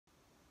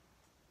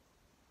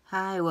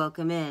Hi,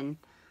 welcome in.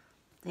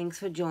 Thanks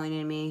for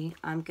joining me.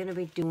 I'm going to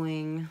be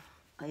doing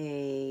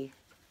an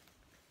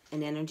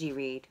energy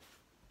read.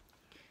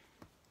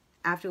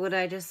 After what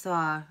I just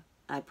saw,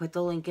 I put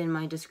the link in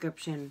my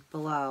description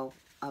below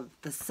of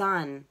the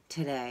sun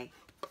today.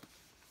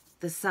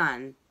 The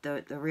sun,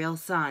 the real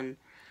sun.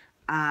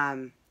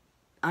 I'm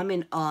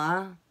in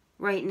awe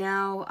right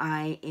now.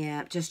 I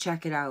am, just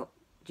check it out.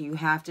 You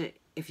have to,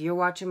 if you're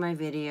watching my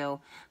video,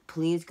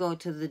 please go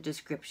to the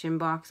description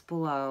box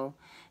below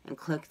and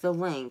click the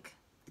link.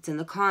 It's in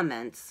the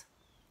comments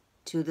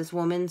to this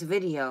woman's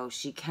video.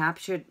 She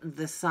captured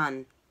the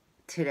sun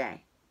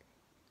today.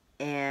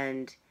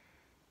 And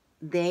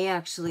they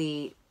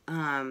actually,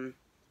 our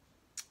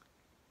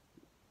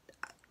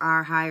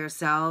higher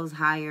selves,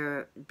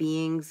 higher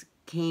beings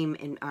came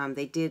and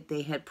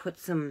they had put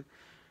some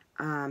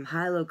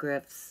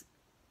hieroglyphs,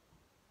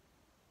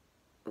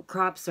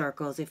 crop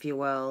circles, if you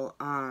will,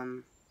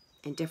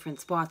 in different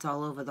spots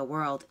all over the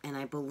world. And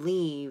I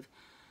believe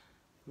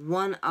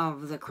one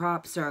of the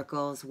crop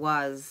circles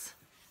was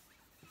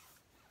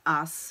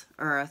us,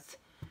 Earth,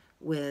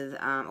 with,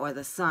 or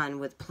the sun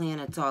with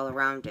planets all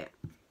around it.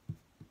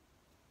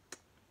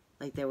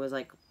 Like there was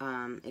like,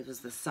 it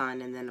was the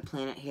sun and then a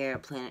planet here, a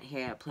planet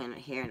here, a planet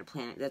here, and a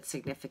planet. That's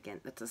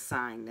significant. That's a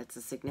sign. That's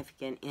a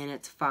significant. And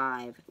it's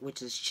 5,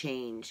 which is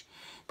change.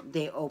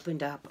 They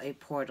opened up a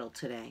portal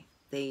today.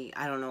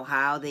 I don't know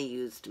how they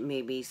used,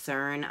 maybe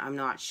CERN, I'm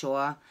not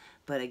sure.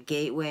 But a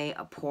gateway,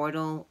 a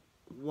portal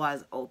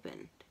was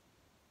opened.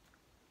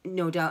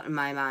 No doubt in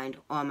my mind,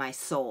 or my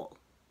soul.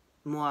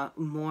 More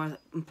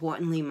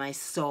importantly, my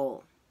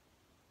soul.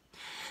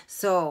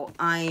 So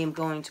I am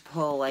going to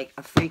pull like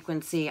a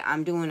frequency.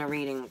 I'm doing a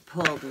reading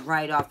pulled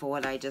right off of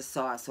what I just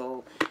saw.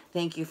 So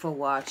thank you for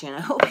watching.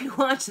 I hope you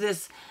watch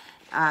this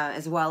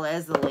as well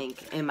as the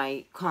link in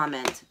my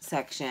comment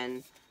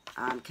section,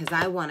 because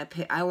I want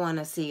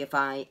to see if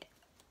I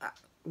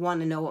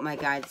want to know what my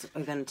guides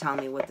are going to tell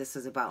me what this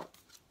is about.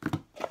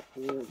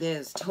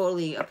 There's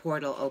totally a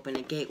portal open,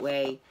 a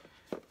gateway.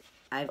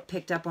 I've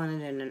picked up on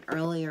it in an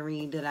earlier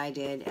read that I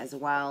did as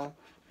well.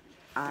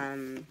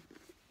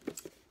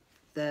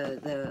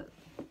 The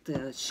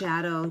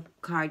shadow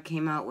card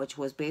came out, which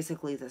was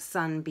basically the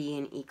sun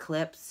being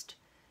eclipsed.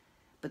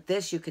 But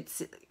this, you could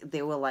see,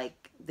 they were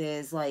like,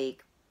 there's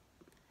like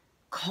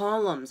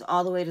columns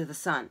all the way to the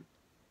sun.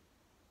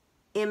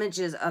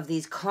 Images of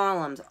these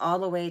columns all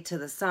the way to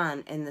the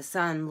sun, and the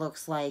sun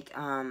looks like,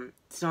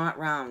 it's not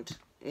round.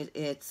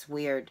 It's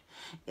weird.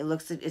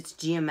 It's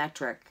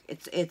geometric.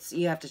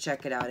 You have to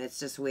check it out. It's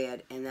just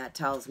weird, and that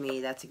tells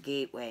me that's a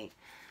gateway.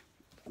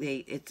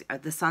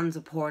 The sun's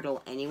a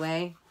portal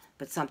anyway,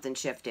 but something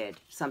shifted.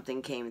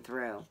 Something came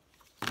through.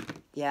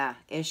 Yeah,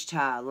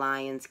 Ishtar,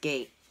 Lion's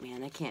Gate.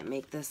 Man, I can't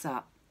make this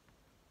up.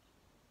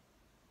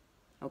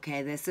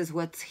 Okay, this is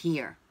what's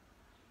here.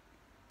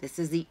 This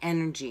is the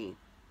energy.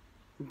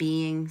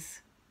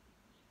 Beings.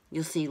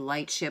 You'll see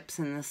light ships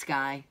in the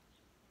sky.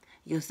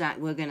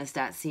 We're going to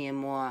start seeing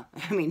more.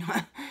 I mean,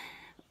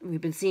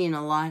 we've been seeing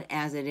a lot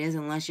as it is,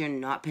 unless you're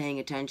not paying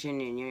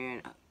attention and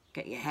you're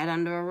get your head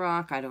under a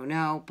rock. I don't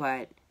know,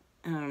 but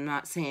I'm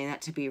not saying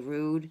that to be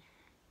rude.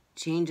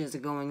 Changes are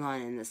going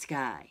on in the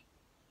sky.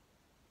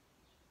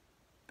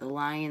 The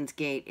Lion's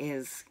Gate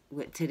is,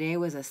 today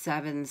was a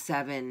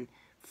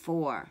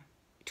 774.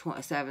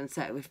 It's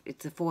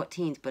the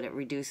 14th, but it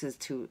reduces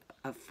to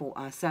a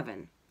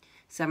 7.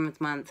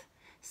 7th month,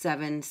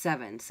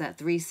 7/7.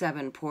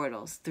 3/7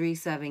 portals,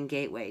 3/7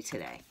 gateway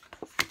today.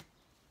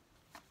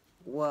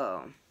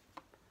 Whoa.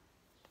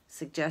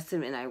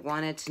 Suggested, and I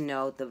wanted to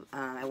know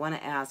I want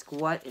to ask,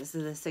 what is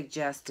the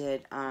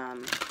suggested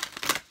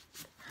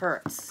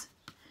hertz,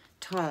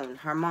 tone,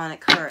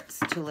 harmonic hertz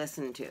to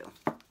listen to?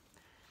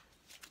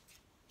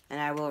 And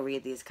I will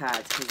read these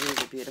cards because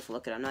these are beautiful.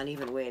 Look at them. I'm not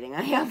even waiting.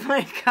 I have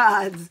my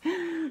cards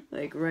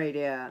like right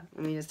here.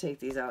 Let me just take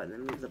these out and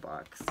then move the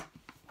box.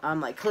 I'm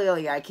like,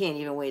 clearly I can't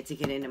even wait to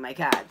get into my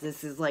cards.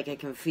 This is like, I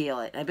can feel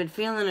it. I've been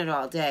feeling it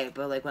all day,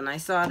 but like when I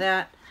saw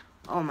that,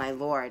 oh my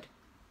Lord.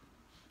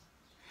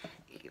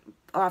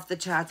 Off the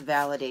charts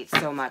validates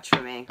so much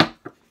for me.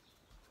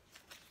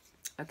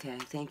 Okay,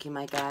 thank you,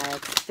 my guides.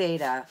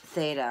 Theta,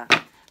 theta,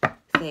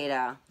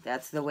 theta.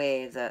 That's the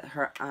wave. The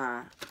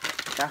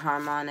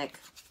harmonic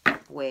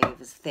wave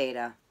is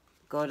theta.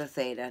 Go to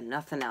theta,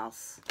 nothing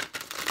else.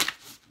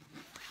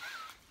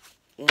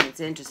 And it's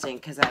interesting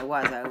because I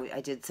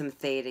did some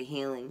theta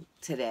healing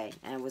today,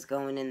 and I was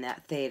going in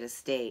that theta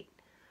state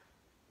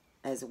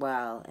as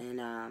well.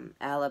 And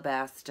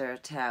alabaster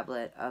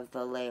tablet of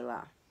the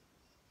Layla.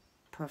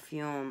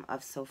 Perfume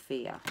of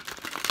Sophia.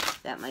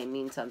 That might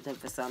mean something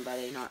for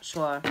somebody, not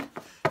sure.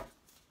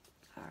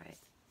 Alright.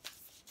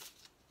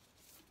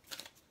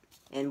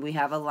 And we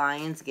have a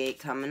Lion's Gate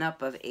coming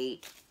up of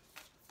 8/8,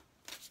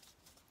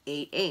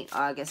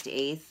 August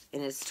 8th,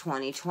 and it's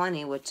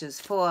 2020, which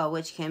is 4,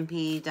 which can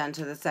be done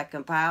to the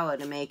second power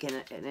to make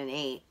it an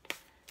 8.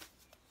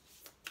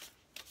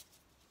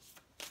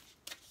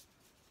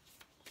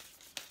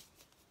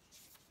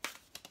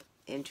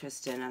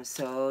 interested. I'm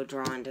so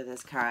drawn to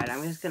this card.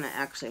 I'm just going to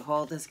actually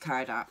hold this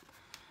card up.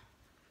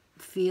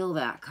 Feel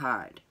that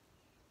card.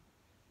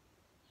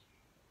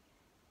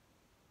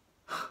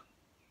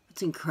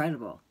 It's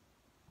incredible.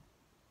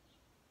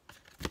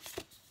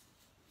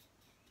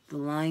 The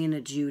Lion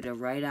of Judah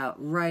right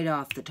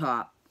off the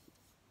top.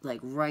 Like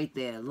right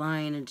there.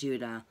 Lion of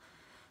Judah.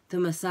 The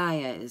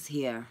Messiah is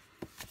here.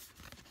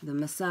 The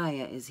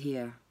Messiah is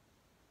here.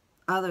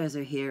 Others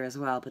are here as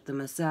well, but the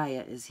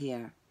Messiah is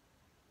here.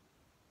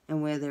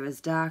 And where there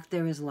is dark,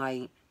 there is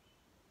light.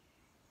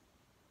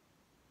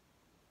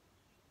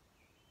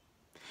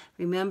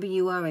 Remember,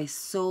 you are a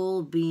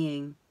soul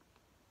being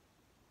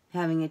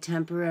having a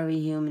temporary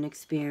human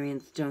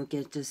experience. Don't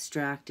get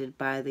distracted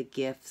by the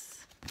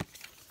gifts.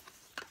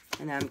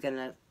 And I'm going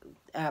to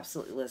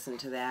absolutely listen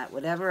to that.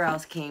 Whatever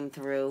else came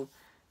through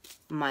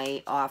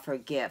might offer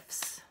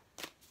gifts.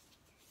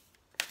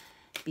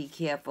 Be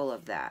careful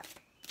of that.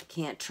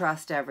 Can't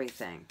trust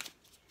everything.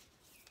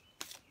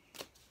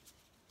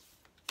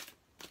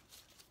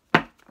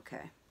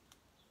 Okay.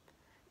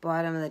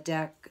 Bottom of the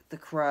deck, the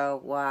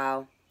crow.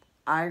 Wow.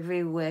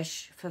 Ivory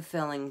wish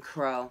fulfilling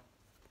crow.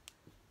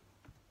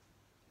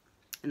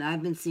 And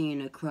I've been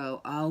seeing a crow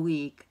all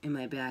week in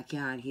my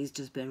backyard. He's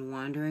just been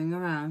wandering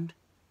around.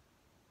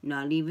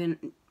 Not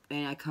even,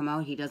 and I come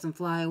out, he doesn't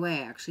fly away.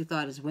 I actually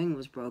thought his wing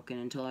was broken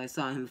until I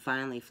saw him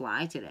finally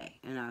fly today.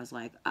 And I was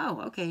like,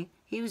 oh, okay.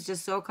 He was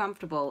just so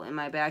comfortable in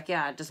my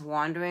backyard, just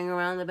wandering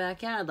around the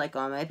backyard, like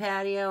on my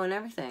patio and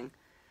everything.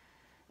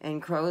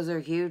 And crows are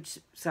a huge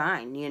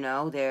sign, you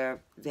know.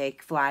 They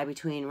fly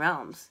between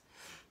realms.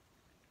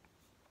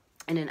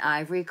 And an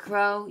ivory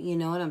crow, you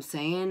know what I'm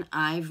saying?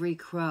 Ivory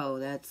crow,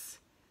 that's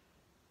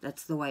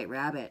the white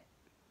rabbit.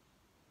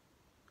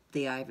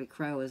 The ivory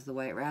crow is the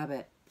white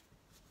rabbit.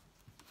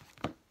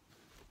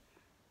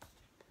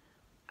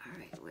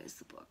 Alright, where's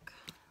the book?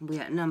 We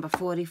got number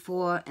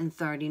 44 and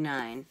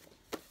 39.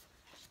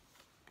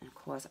 And of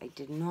course, I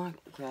did not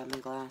grab my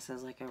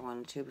glasses like I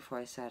wanted to before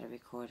I started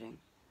recording.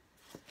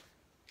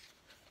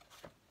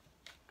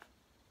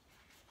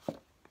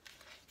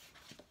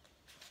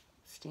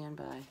 Stand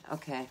by.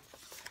 Okay.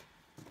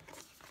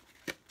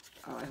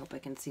 Oh, I hope I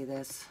can see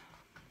this.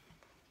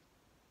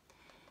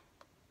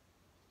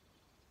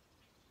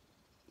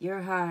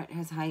 Your heart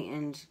has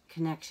heightened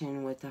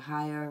connection with the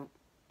higher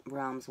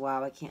realms.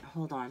 Wow, I can't.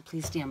 Hold on.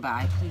 Please stand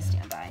by. Please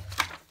stand by.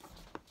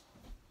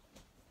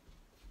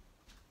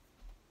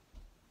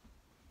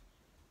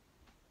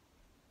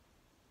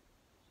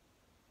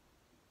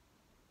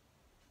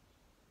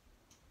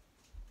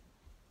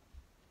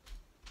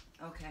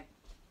 Okay.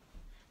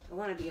 I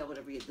want to be able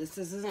to read this.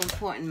 This is an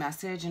important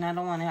message, and I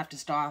don't want to have to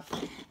stop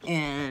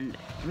and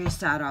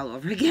restart all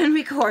over again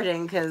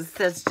recording, because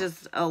that's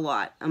just a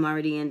lot. I'm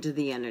already into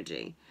the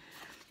energy.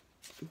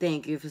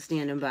 Thank you for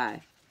standing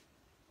by.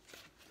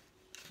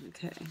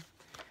 Okay.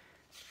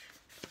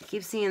 I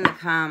keep seeing the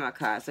karma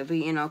card. So, but,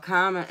 you know,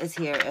 karma is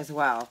here as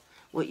well.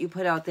 What you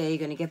put out there, you're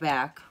going to get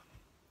back.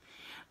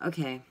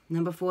 Okay.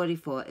 Number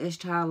 44.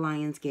 Ishtar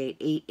Lionsgate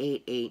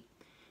 888.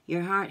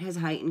 Your heart has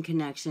heightened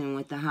connection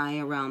with the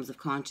higher realms of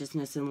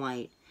consciousness and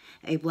light.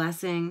 A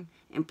blessing,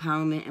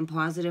 empowerment, and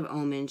positive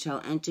omen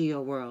shall enter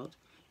your world.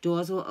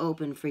 Doors will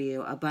open for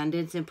you.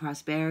 Abundance and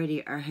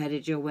prosperity are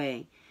headed your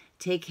way.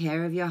 Take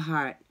care of your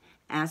heart.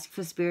 Ask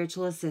for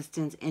spiritual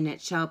assistance, and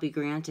it shall be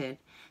granted.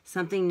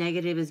 Something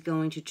negative is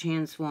going to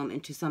transform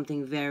into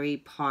something very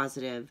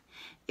positive.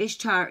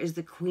 Ishtar is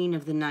the queen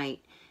of the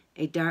night,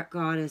 a dark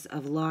goddess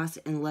of loss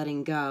and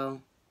letting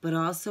go, but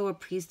also a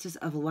priestess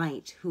of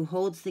light who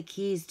holds the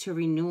keys to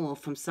renewal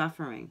from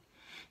suffering.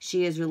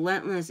 She is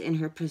relentless in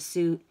her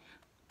pursuit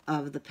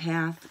of the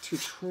path to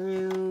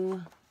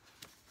true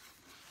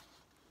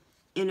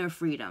inner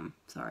freedom.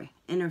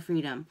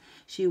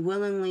 She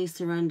willingly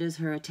surrenders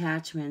her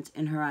attachments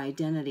and her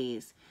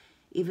identities,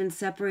 even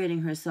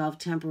separating herself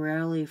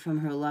temporarily from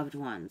her loved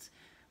ones,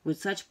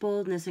 with such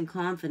boldness and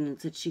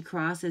confidence that she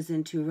crosses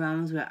into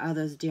realms where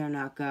others dare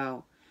not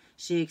go.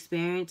 She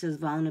experiences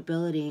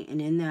vulnerability,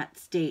 and in that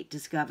state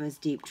discovers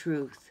deep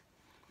truth.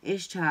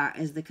 Ishtar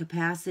is the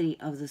capacity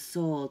of the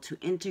soul to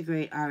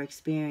integrate our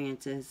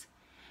experiences.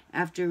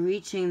 After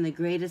reaching the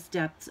greatest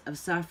depths of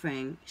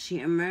suffering, she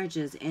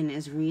emerges and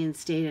is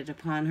reinstated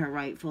upon her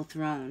rightful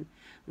throne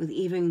with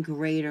even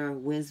greater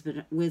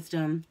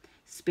wisdom,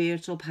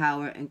 spiritual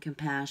power, and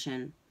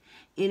compassion.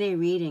 In a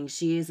reading,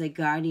 she is a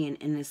guardian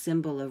and a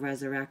symbol of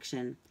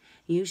resurrection.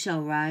 You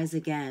shall rise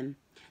again.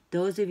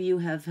 Those of you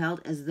who have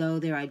felt as though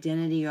their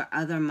identity or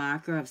other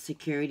marker of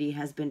security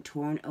has been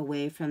torn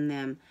away from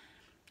them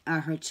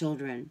are her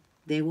children.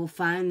 They will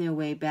find their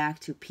way back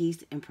to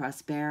peace and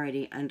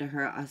prosperity under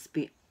her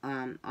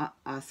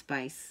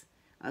auspices.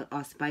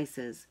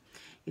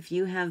 If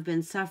you have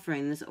been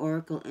suffering, this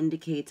oracle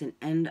indicates an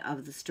end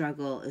of the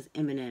struggle is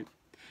imminent.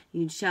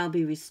 You shall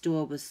be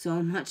restored with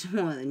so much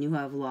more than you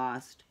have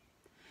lost.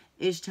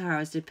 Ishtar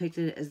is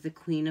depicted as the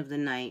queen of the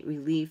night,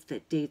 relief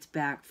that dates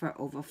back for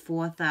over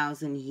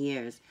 4,000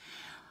 years.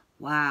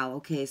 Wow,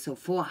 okay, so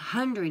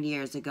 400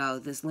 years ago,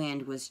 this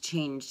land was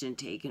changed and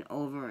taken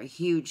over. A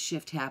huge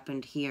shift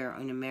happened here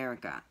in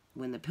America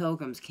when the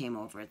Pilgrims came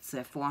over. It's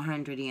their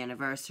 400th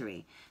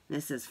anniversary.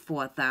 This is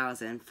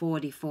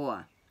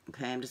 4044.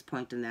 Okay, I'm just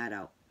pointing that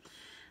out.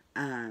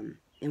 And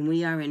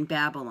we are in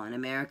Babylon.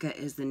 America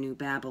is the new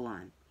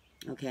Babylon.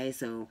 Okay,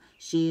 so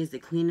she is the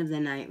Queen of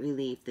the Night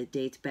relief that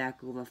dates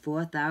back over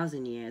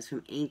 4,000 years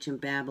from ancient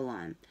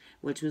Babylon,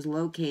 which was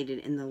located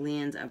in the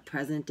lands of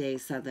present-day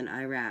southern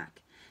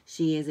Iraq.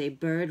 She is a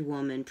bird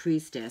woman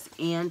priestess,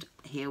 and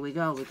here we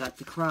go, we got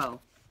the crow.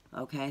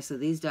 Okay, so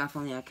these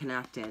definitely are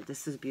connected.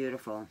 This is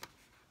beautiful.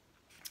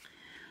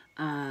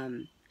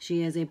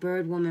 She is a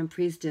bird woman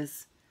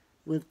priestess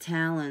with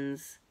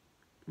talons.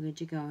 Where'd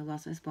you go? I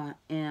lost my spot.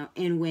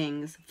 And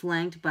wings,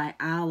 flanked by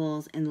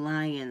owls and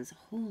lions.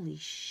 Holy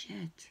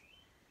shit.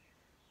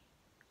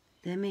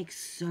 That makes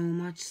so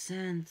much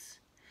sense.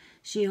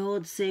 She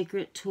holds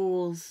sacred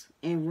tools.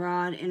 A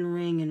rod and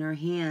ring in her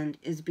hand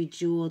is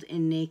bejeweled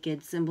and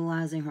naked,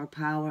 symbolizing her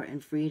power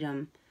and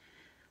freedom.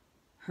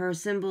 Her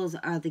symbols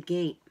are the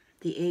gate,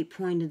 the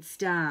 8-pointed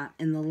star,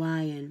 and the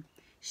lion.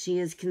 She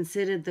is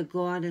considered the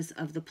goddess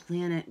of the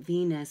planet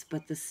Venus,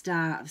 but the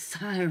star of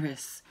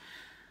Sirius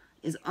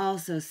is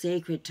also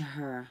sacred to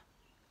her.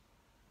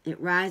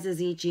 It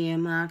rises each year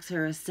and marks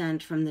her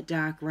ascent from the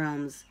dark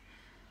realms,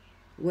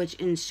 which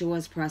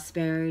ensures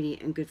prosperity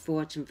and good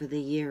fortune for the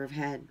year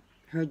ahead.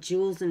 Her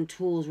jewels and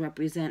tools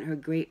represent her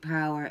great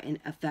power and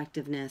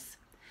effectiveness.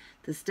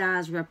 The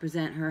stars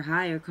represent her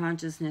higher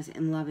consciousness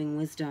and loving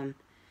wisdom,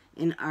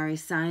 and are a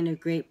sign of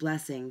great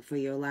blessing for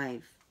your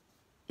life,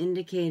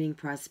 indicating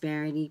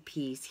prosperity,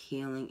 peace,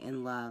 healing,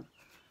 and love.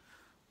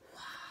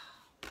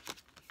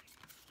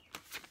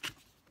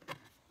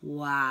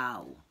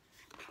 Wow.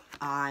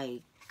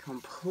 I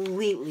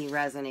completely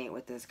resonate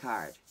with this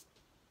card.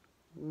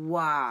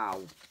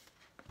 Wow.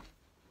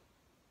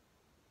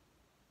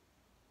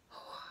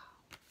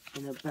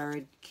 And the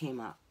bird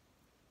came up.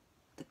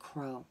 The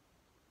crow.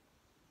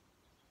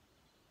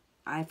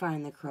 I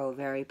find the crow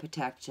very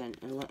protection,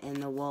 and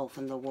the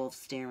wolf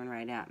staring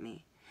right at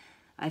me.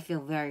 I feel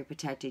very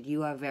protected.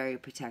 You are very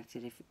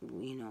protected. If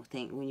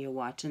when you're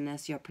watching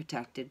this, you're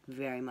protected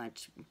very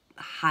much,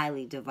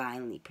 highly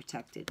divinely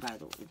protected. By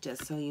the way,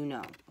 just so you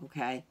know,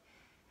 okay?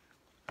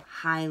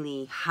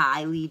 Highly,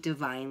 highly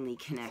divinely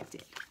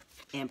connected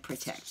and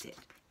protected.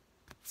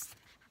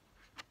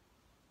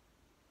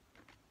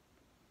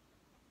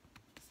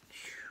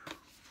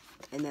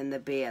 And then the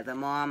bear, the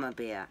mama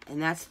bear.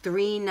 And that's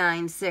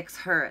 396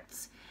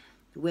 hertz,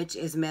 which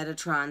is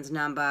Metatron's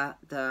number,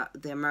 the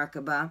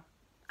Merkaba,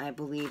 I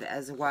believe,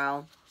 as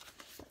well.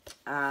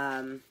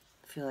 I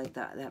feel like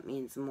that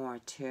means more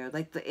too.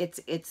 Like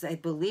it's I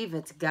believe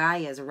it's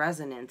Gaia's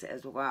resonance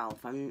as well.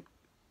 If I'm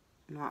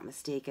not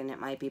mistaken, it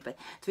might be. But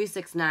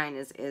 369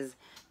 is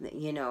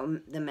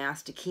the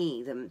master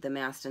key, the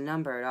master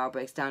number. It all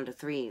breaks down to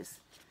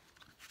threes.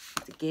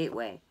 The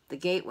gateway. The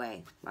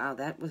gateway. Wow,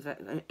 that was,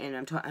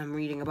 and I'm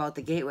reading about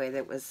the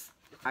gateway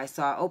I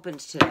saw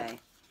opened today.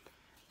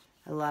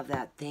 I love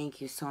that.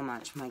 Thank you so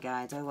much, my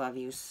guides. I love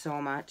you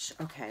so much.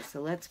 Okay, so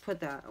let's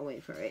put that away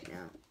for right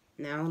now.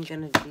 Now I'm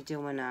gonna be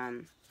doing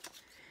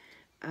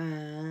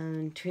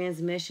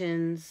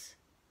transmissions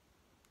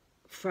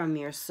from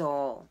your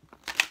soul.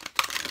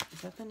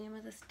 Is that the name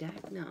of this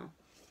deck? No.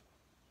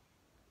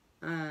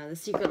 The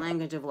Secret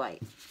Language of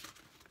Light.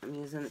 I'm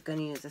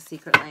gonna use the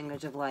Secret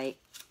Language of Light,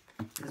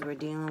 because we're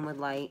dealing with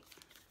light.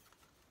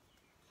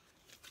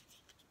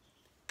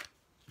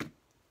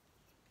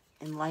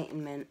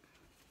 Enlightenment.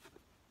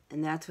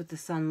 And that's what the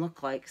sun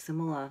looked like,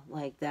 similar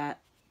like that.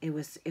 You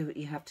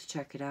have to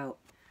check it out.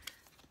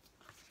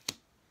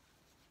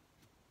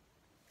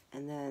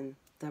 And then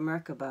the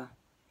Merkaba.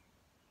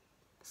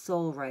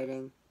 Soul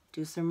writing.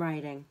 Do some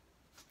writing.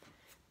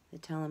 They're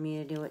telling me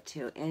to do it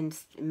too. And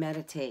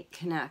meditate.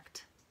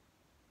 Connect.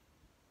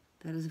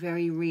 That is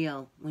very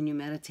real when you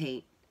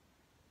meditate.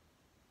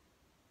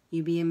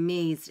 You'd be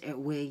amazed at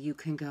where you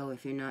can go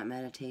if you're not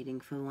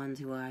meditating. For the ones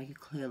who are, you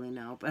clearly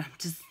know. But I'm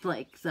just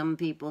like, some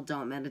people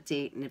don't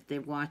meditate. And if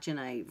they're watching,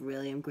 I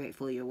really am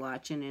grateful you're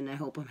watching. And I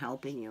hope I'm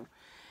helping you.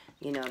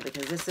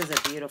 Because this is a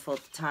beautiful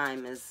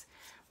time, as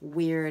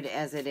weird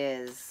as it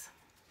is.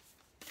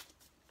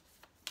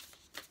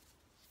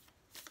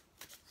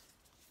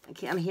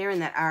 I'm hearing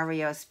that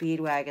REO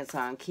Speedwagon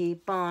song.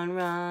 Keep on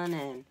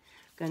running.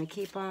 Gonna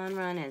keep on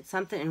running.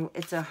 Something,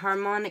 it's a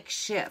harmonic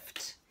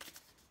shift.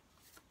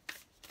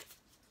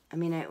 I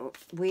mean,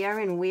 we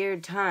are in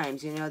weird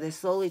times, They're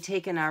slowly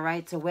taking our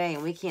rights away,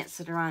 and we can't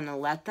sit around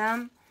and let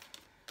them.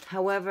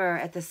 However,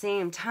 at the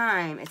same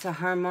time, it's a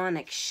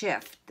harmonic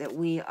shift that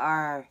we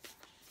are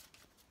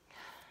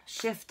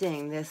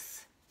shifting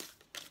this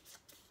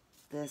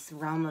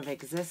realm of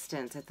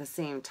existence at the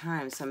same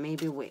time. So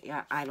maybe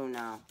I don't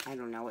know.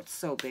 It's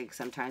so big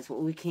sometimes,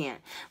 but we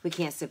can't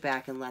sit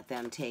back and let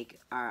them take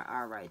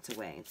our rights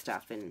away and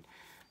stuff. And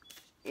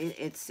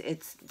it's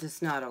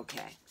just not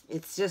okay.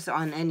 It's just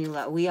on any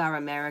level. We are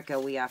America.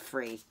 We are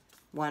free.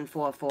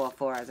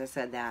 1444, as I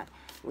said that.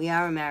 We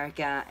are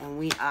America, and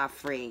we are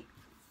free.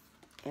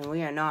 And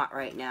we are not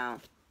right now.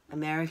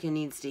 America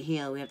needs to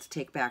heal. We have to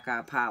take back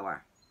our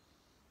power.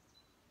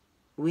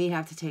 We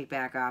have to take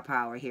back our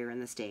power here in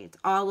the States.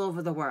 All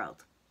over the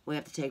world. We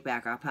have to take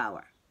back our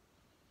power.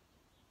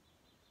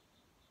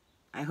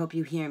 I hope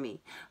you hear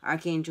me.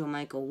 Archangel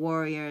Michael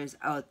warriors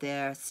out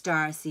there,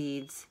 star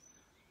seeds.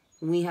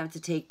 We have to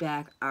take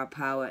back our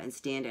power and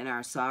stand in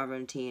our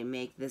sovereignty and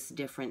make this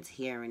difference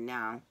here and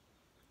now.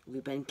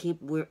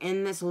 We're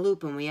in this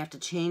loop and we have to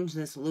change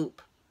this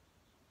loop.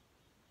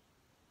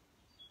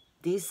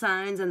 These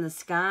signs in the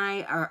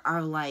sky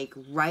are like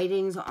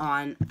writings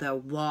on the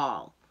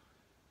wall.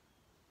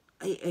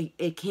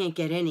 It can't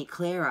get any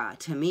clearer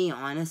to me,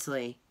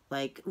 honestly.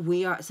 Like,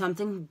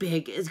 something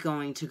big is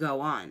going to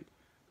go on.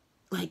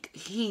 Like,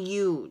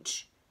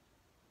 huge.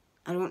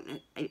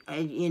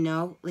 You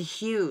know, the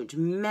huge,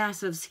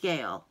 massive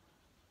scale.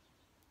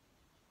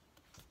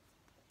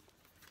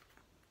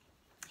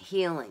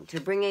 Healing. To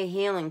bring a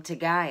healing to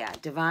Gaia.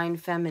 Divine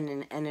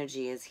feminine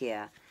energy is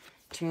here.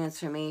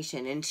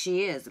 Transformation. And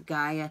she is.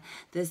 Gaia,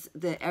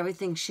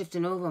 everything's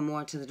shifting over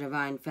more to the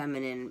divine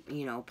feminine,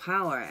 you know,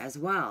 power as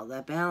well.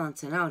 That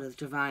balancing out of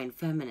divine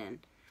feminine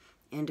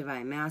and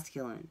divine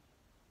masculine.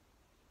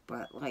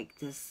 But like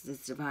this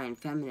divine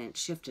feminine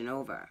shifting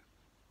over.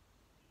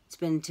 It's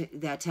been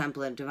that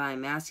template of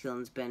divine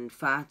masculine's been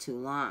far too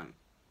long.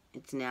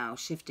 It's now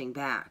shifting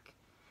back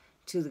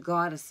to the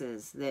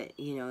goddesses that,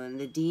 you know, and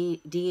the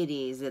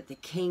deities that the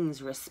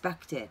kings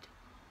respected.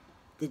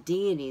 The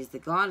deities, the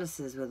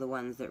goddesses were the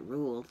ones that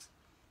ruled.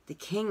 The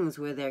kings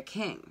were their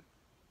king.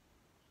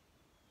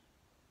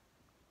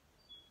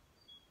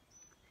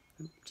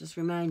 Just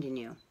reminding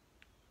you,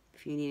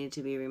 if you needed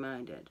to be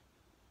reminded.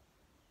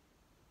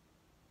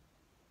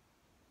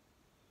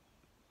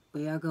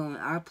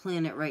 Our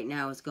planet right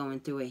now is going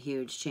through a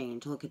huge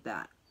change. Look at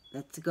that.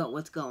 That's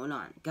what's going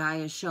on.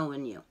 Gaia's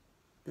showing you.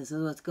 This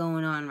is what's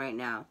going on right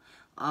now.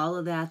 All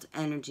of that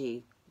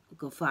energy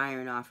go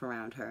firing off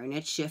around her. And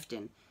it's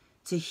shifting.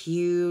 It's a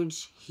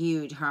huge,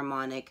 huge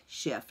harmonic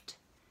shift.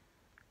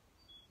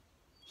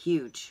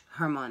 Huge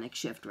harmonic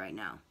shift right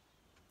now.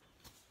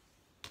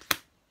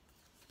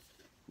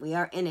 We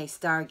are in a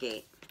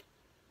stargate.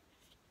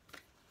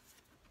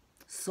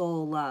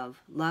 Soul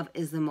love. Love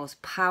is the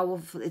most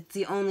powerful. It's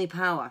the only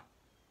power.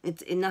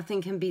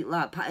 Nothing can beat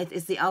love.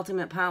 It's the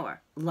ultimate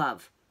power.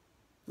 Love.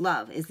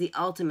 Love is the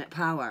ultimate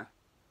power.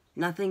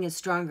 Nothing is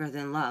stronger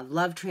than love.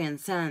 Love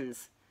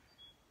transcends.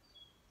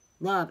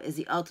 Love is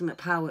the ultimate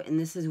power, and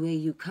this is where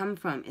you come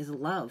from, is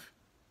love.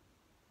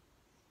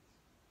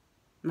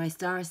 My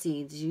star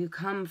seeds, you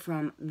come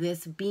from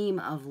this beam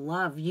of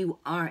love. You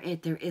are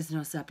it. There is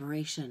no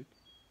separation.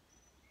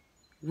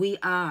 We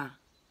are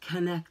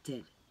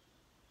connected.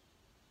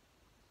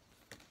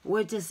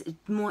 We're just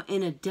more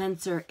in a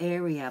denser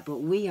area,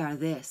 but we are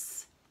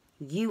this.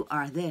 You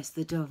are this,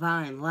 the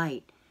divine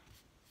light.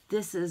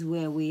 This is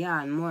where we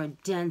are, more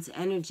dense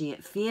energy.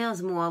 It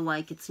feels more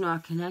like it's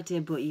not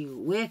connected, but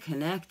we're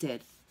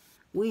connected.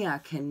 We are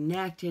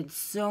connected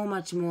so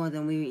much more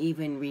than we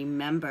even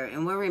remember.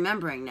 And we're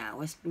remembering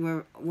now.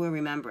 We're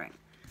remembering.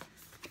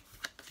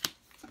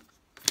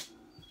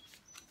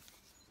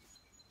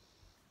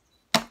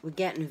 We're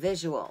getting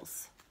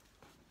visuals.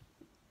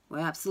 We're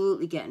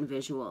absolutely getting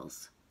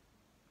visuals.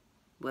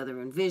 Whether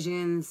in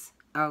visions,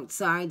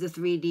 outside the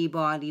 3D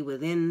body,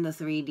 within the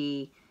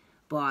 3D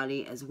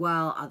body as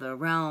well, other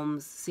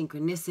realms,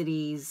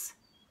 synchronicities.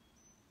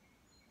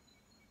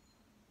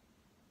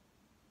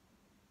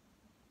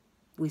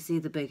 We see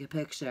the bigger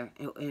picture,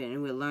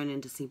 and we're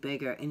learning to see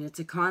bigger, and it's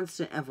a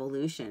constant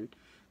evolution.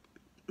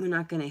 We're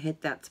not going to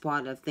hit that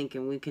spot of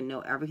thinking we can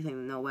know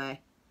everything. No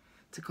way.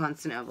 It's a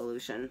constant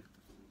evolution.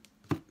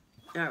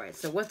 All right,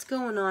 so what's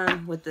going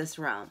on with this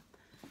realm?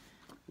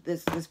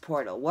 This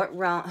portal. What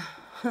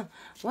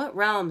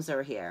realms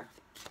are here?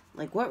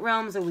 Like, what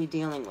realms are we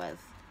dealing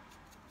with?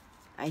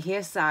 I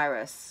hear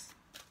Cyrus,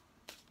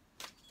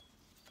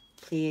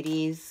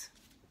 Pleiades,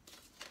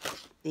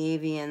 the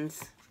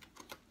Avians.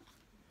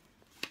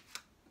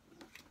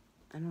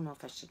 I don't know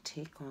if I should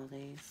take all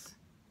these.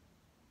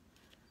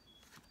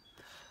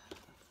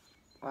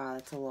 Wow,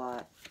 that's a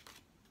lot.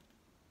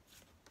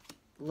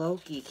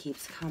 Loki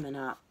keeps coming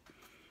up.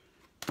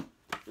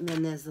 And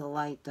then there's the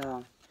light,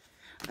 though.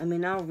 I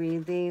mean, I'll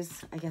read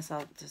these. I guess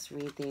I'll just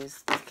read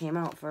these. These came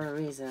out for a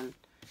reason.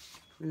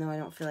 Even though I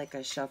don't feel like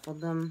I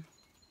shuffled them.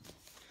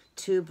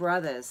 Two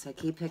brothers. I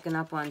keep picking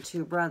up on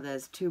two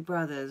brothers. Two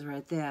brothers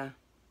right there.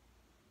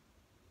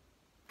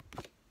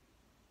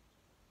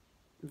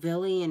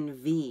 Villy and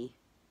V.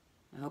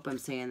 I hope I'm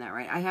saying that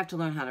right. I have to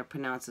learn how to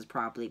pronounce this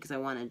properly because I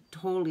want to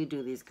totally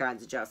do these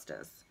cards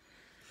justice.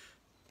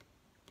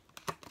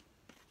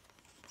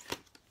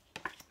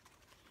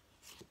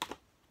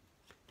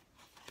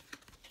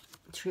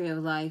 Tree of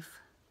Life.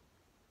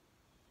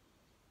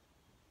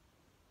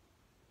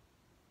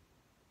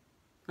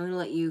 I'm going to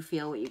let you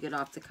feel what you get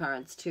off the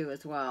cards too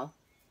as well.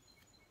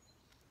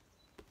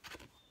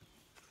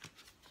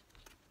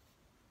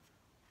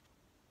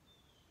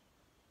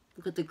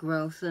 Look at the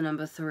growth, the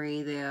number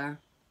 3 there.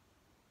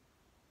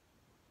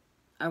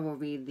 I will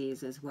read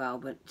these as well,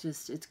 but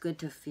just it's good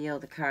to feel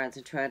the cards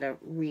and try to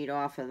read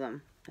off of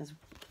them. As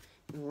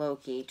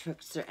Loki,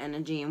 trickster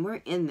energy, and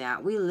we're in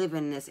that. We live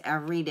in this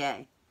every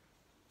day.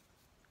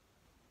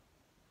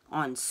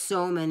 On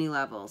so many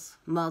levels.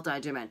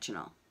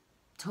 Multi-dimensional.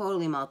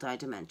 Totally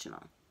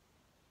multi-dimensional.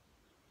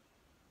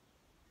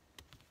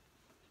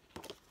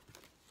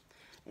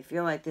 I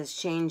feel like this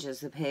changes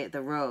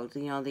the road.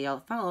 You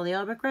know, follow the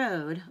yellow brick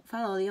road.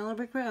 Follow the yellow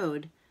brick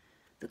road.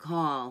 The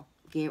call.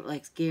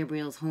 Like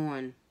Gabriel's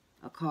horn.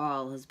 A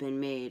call has been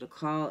made. A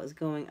call is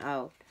going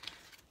out.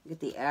 Get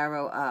the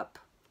arrow up.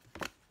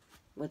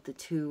 With the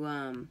two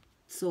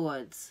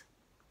swords.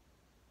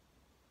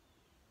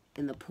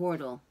 In the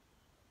portal.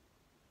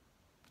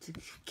 It's a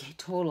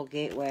total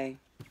gateway.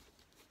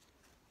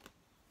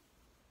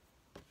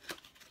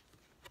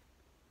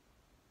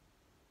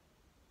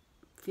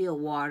 Feel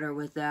water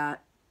with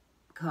that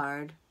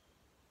card.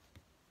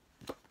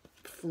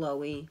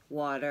 Flowy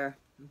water.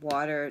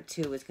 Water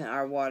too is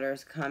our water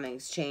is coming.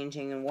 It's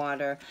changing in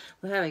water.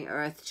 We're having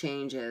earth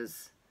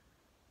changes.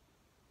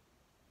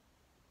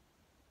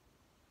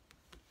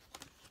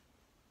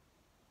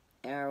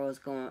 Arrows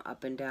going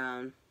up and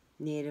down.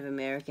 Native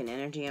American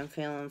energy I'm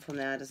feeling from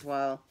that as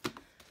well.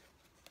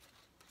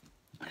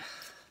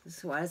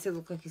 So why does it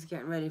look like he's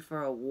getting ready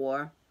for a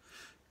war?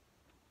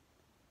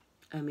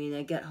 I mean,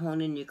 I get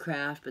honing your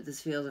craft, but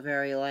this feels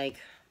very like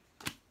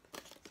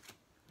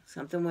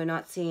something we're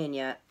not seeing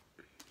yet.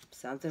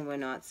 Something we're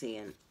not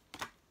seeing.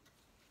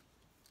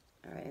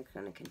 Alright, I'm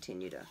going to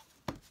continue to...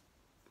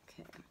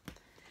 Okay.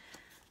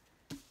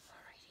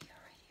 Alrighty.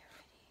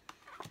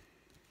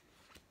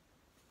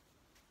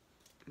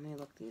 Let me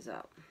look these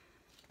up.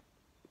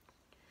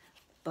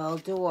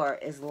 Baldur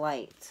is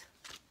light.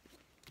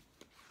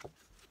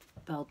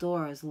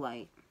 Baldur is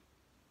light.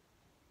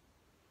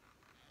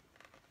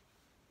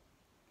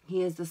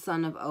 He is the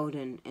son of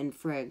Odin and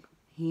Frigg.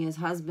 He is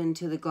husband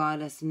to the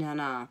goddess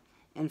Nanna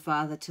and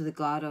father to the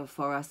god of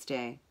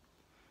Foreste.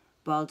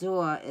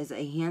 Baldur is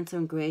a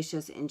handsome,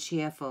 gracious, and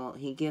cheerful.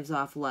 He gives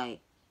off light.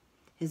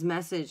 His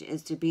message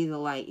is to be the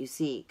light you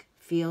seek.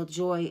 Feel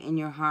joy in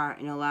your heart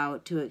and allow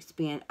it to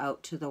expand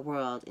out to the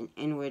world and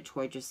inward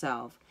toward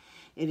yourself.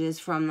 It is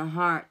from the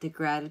heart that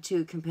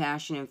gratitude,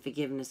 compassion, and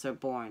forgiveness are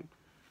born.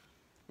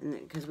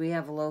 Because we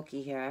have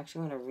Loki here. I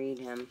actually want to read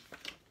him.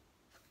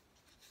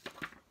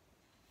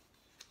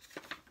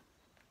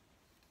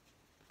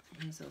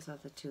 Here's those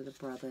other two, the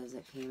brothers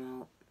that came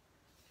out.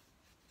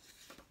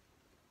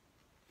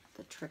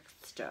 The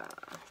trickster.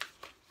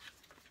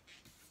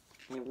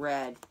 And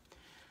red.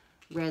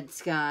 Red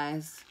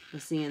skies.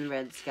 We're seeing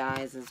red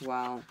skies as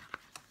well.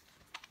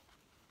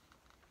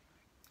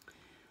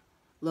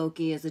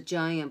 Loki is a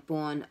giant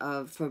born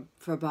of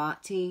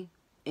Furbati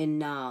in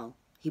Nal.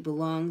 He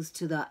belongs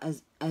to the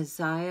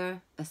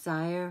Asire.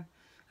 I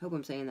hope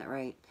I'm saying that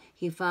right.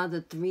 He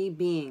fathered three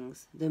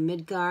beings, the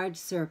Midgard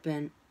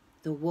serpent,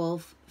 the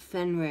wolf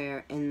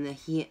Fenrir, and the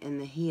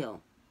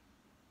heel,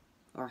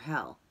 or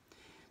hell,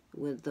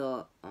 with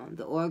the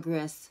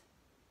Orgris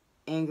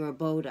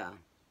Angerboda,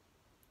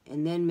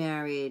 and then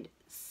married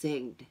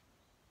Sigd,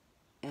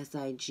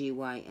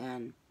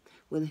 Sigyn,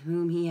 with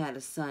whom he had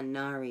a son,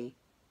 Nari.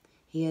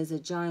 He is a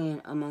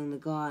giant among the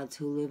gods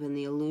who live in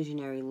the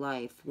illusionary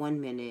life. One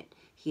minute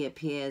he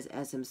appears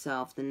as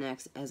himself, the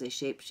next as a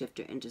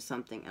shapeshifter into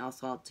something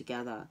else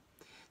altogether.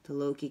 The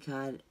Loki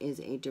card is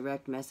a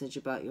direct message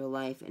about your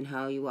life and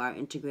how you are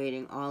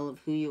integrating all of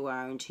who you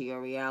are into your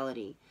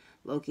reality.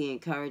 Loki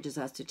encourages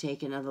us to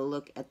take another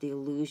look at the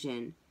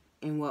illusion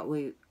in what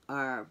we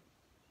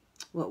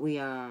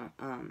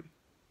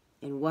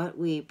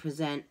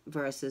present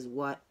versus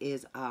what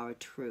is our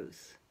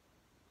truth.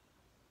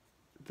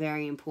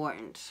 Very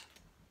important.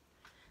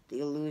 The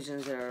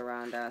illusions that are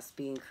around us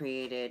being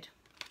created.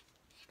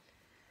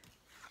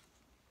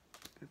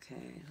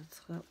 Okay,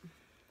 let's look. I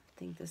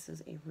think this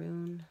is a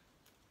rune.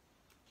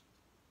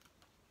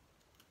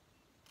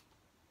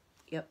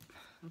 Yep.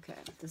 Okay,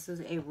 this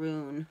is a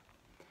rune.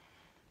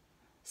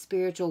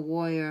 Spiritual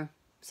warrior,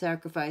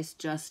 sacrifice,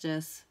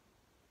 justice.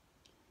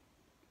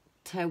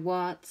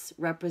 Taiwats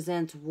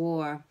represents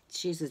war.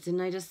 Jesus,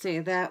 didn't I just say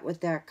that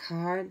with that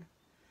card?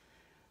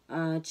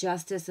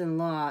 Justice and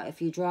law.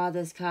 If you draw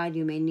this card,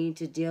 you may need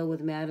to deal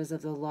with matters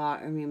of the law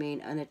and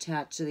remain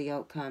unattached to the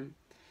outcome.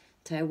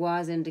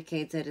 Taiwaz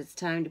indicates that it's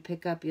time to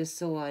pick up your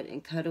sword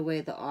and cut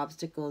away the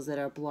obstacles that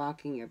are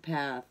blocking your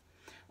path.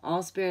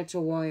 All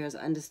spiritual warriors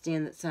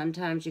understand that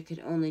sometimes you can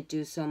only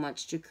do so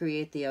much to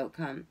create the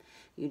outcome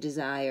you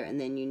desire, and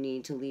then you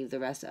need to leave the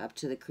rest up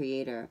to the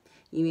Creator.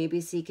 You may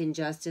be seeking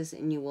justice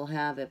and you will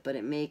have it, but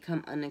it may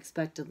come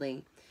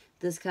unexpectedly.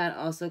 This card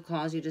also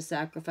calls you to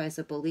sacrifice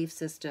a belief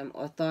system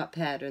or thought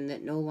pattern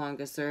that no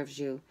longer serves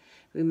you.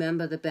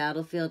 Remember, the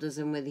battlefield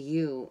isn't with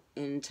you,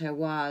 and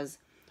Taiwaz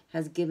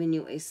has given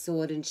you a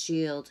sword and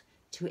shield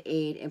to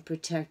aid and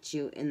protect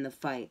you in the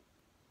fight.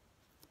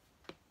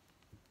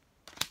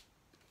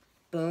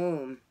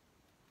 Boom.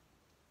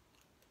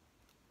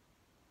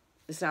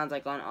 It sounds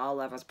like on all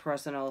levels,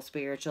 personal,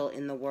 spiritual,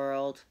 in the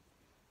world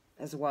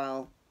as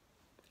well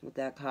with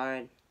that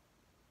card.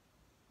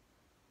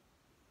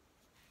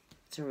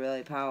 It's a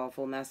really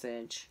powerful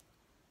message.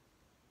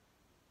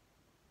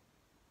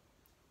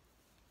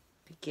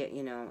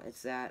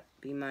 It's that,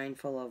 be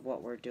mindful of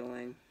what we're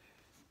doing.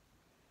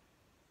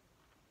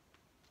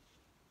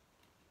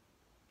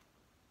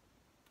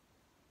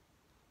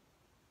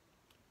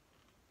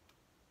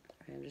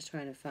 I'm just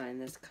trying to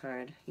find this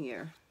card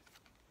here.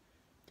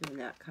 Doing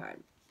that card.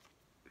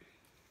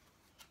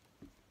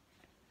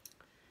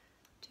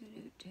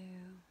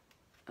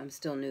 I'm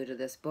still new to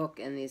this book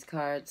and these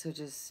cards, so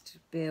just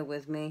bear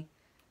with me.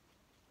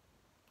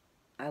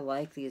 I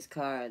like these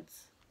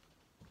cards.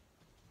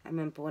 I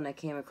remember when I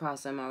came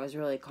across them, I was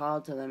really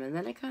called to them, and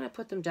then I kind of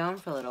put them down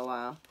for a little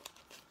while.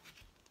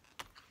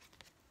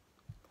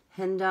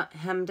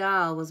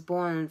 Heimdall was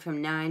born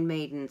from 9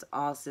 maidens,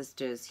 all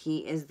sisters. He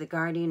is the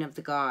guardian of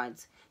the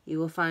gods. You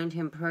will find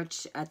him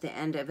perched at the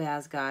end of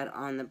Asgard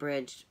on the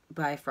bridge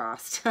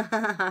Bifrost.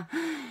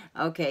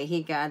 Okay,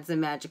 he guides the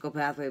magical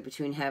pathway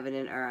between heaven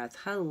and earth.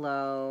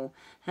 Hello.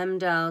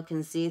 Heimdall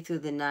can see through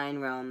the 9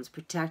 realms,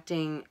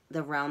 protecting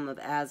the realm of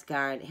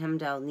Asgard.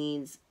 Heimdall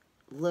needs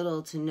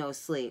little to no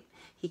sleep.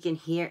 He can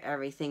hear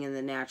everything in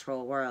the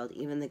natural world,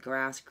 even the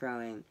grass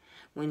growing.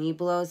 When he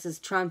blows his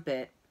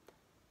trumpet,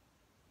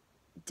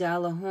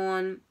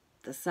 Dalahorn,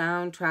 the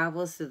sound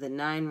travels through the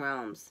 9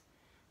 realms.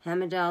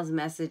 Heimdall's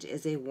message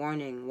is a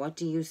warning. What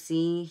do you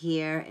see,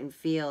 hear, and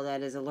feel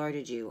that has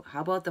alerted you?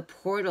 How about the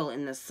portal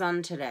in the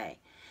sun today?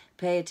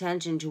 Pay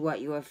attention to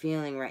what you are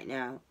feeling right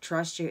now.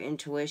 Trust your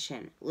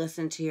intuition.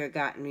 Listen to your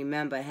gut, and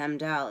remember,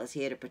 Heimdall is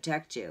here to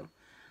protect you.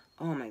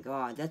 Oh my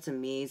God, that's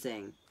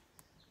amazing.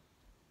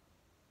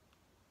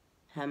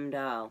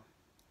 Heimdall.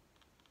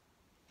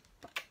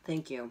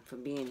 Thank you for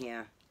being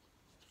here.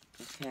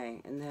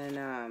 Okay, and then,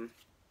 let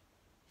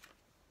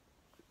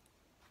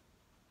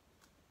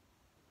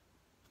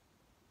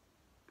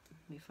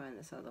me find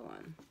this other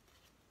one.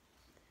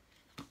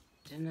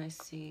 Didn't I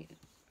see?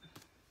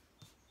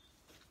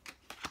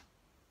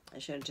 I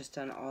should have just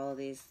done all of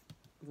these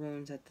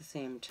runes at the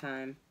same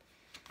time.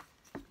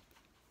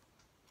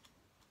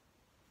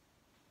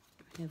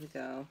 Here we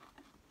go.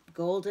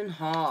 Golden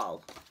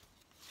Hall.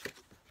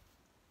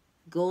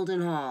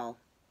 Golden Hall.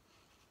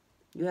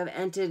 You have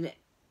entered,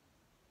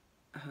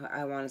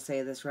 I want to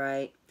say this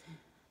right,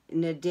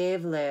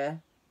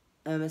 Nedevle,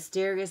 a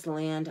mysterious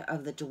land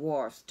of the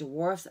dwarfs.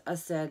 Dwarfs are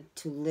said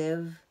to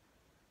live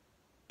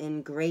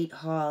in great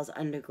halls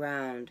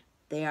underground.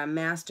 They are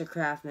master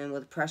craftsmen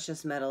with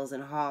precious metals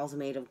and halls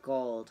made of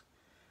gold.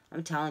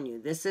 I'm telling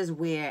you, this is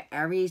where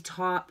every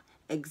top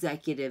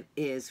executive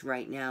is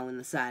right now in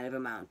the side of a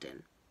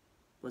mountain.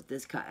 With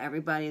this,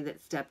 everybody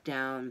that stepped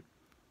down,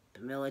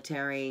 the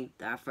military,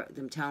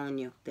 I'm telling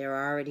you, they're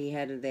already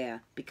headed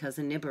there because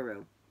of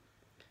Nibiru.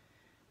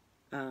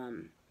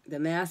 The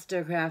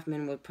master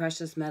craftsmen with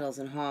precious metals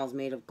and halls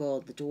made of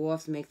gold. The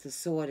dwarfs make the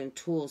sword and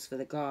tools for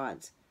the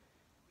gods.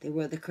 They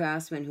were the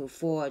craftsmen who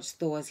forged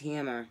Thor's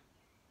hammer.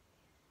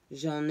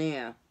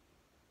 Mjolnir.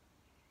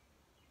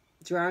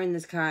 Drawing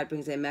this card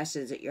brings a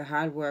message that your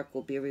hard work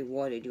will be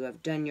rewarded. You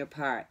have done your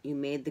part. You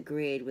made the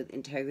grade with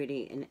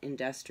integrity and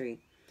industry.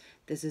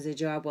 This is a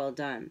job well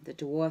done. The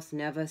dwarfs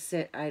never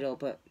sit idle,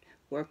 but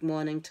work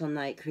morning till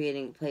night,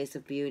 creating a place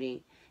of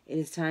beauty. It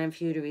is time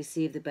for you to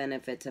receive the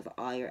benefits of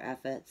all your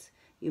efforts.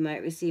 You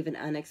might receive an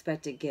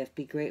unexpected gift.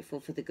 Be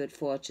grateful for the good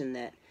fortune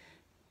that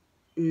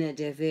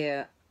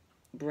Nedevir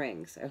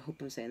brings. I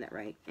hope I'm saying that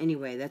right.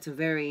 Anyway, that's a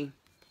very...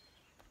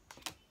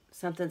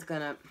 Something's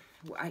gonna...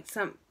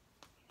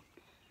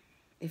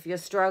 If you're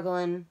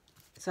struggling,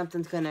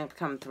 something's gonna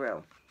come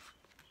through.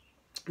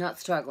 Not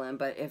struggling,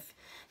 but if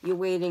you're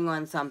waiting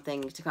on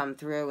something to come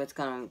through, it's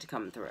going to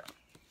come through.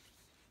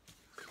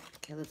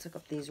 Okay, let's look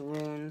up these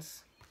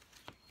runes.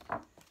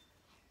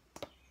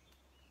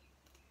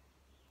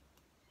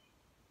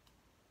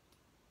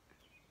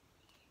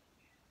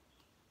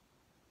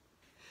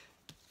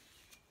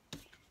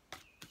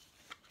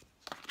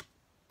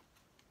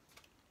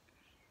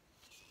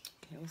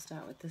 Okay, we'll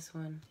start with this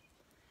one.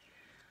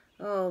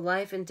 Oh,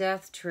 life and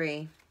death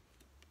tree.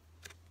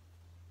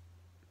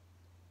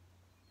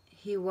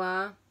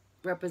 Hiwa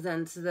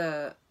represents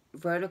the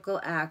vertical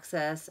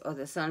axis or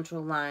the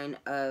central line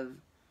of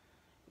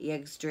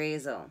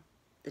Yggdrasil,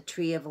 the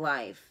tree of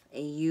life,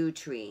 a yew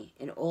tree.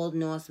 In Old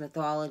Norse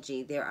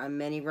mythology, there are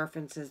many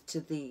references to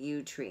the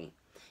yew tree,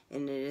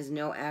 and it is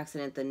no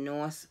accident the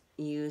Norse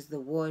used the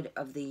wood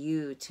of the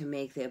yew to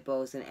make their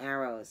bows and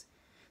arrows.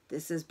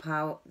 This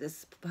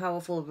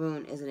powerful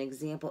rune is an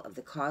example of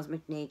the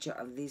cosmic nature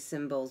of these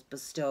symbols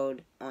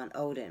bestowed on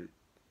Odin.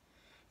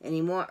 In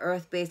a more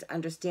earth-based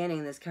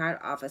understanding, this card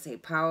offers a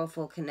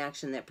powerful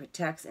connection that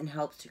protects and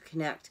helps to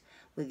connect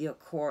with your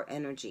core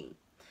energy.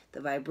 The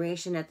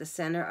vibration at the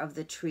center of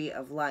the tree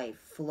of life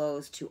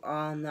flows to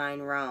all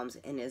 9 realms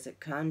and is a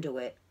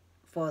conduit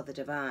for the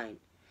divine.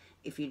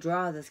 If you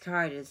draw this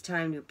card, it is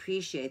time to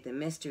appreciate the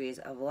mysteries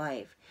of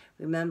life.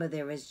 Remember,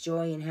 there is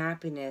joy and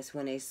happiness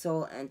when a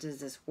soul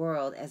enters this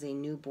world as a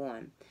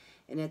newborn.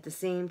 And at the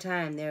same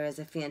time, there is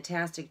a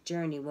fantastic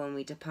journey when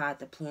we depart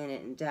the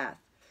planet in death.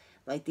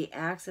 Like the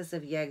axis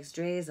of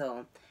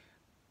Yggdrasil,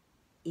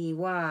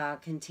 Iwa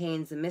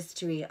contains the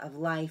mystery of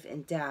life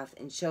and death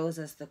and shows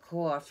us the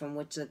core from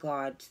which the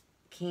gods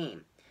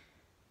came.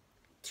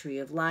 Tree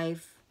of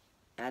life,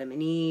 Adam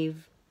and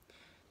Eve.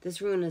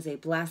 This rune is a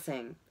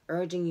blessing,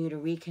 urging you to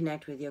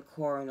reconnect with your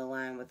core and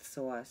align with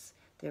Source.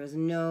 There is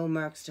no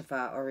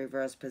Merkstafa or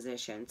reverse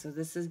position. So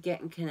this is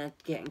getting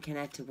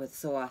connected with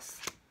Source.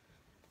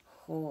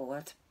 Oh,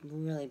 that's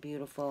really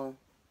beautiful.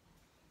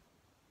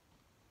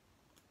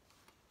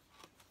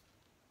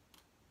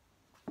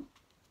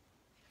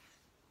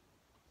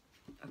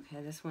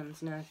 Okay, this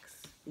one's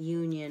next.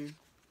 Union.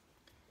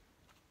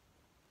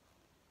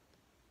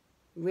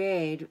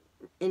 Raid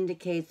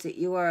indicates that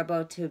you are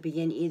about to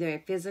begin either a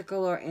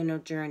physical or inner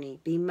journey.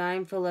 Be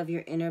mindful of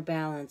your inner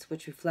balance,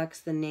 which reflects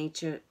the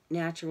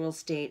natural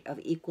state of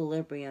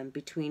equilibrium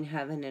between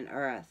heaven and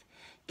earth.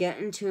 Get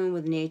in tune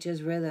with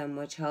nature's rhythm,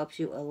 which helps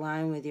you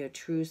align with your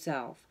true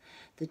self.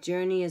 The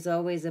journey is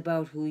always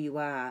about who you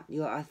are,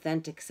 your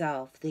authentic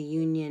self, the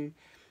union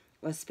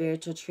or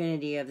spiritual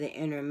trinity of the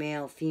inner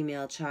male,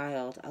 female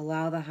child.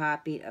 Allow the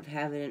heartbeat of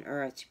heaven and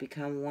earth to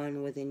become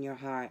one within your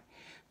heart.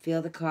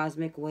 Feel the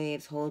cosmic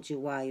waves hold you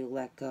while you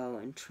let go,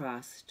 and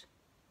trust.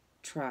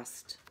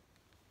 Trust.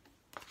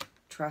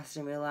 Trust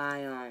and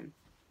rely on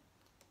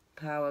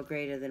power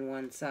greater than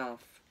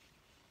oneself.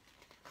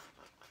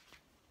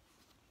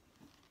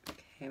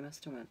 Okay, I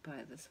must have went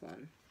by this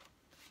one.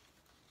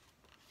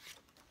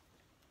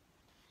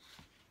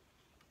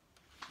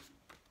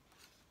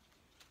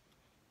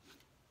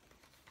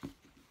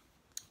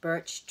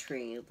 Birch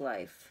tree of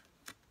life.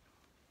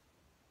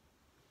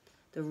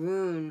 The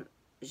rune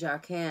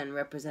Jarkan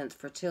represents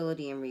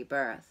fertility and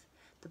rebirth.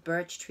 The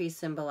birch tree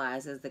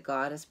symbolizes the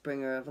goddess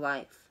bringer of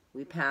life.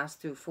 We pass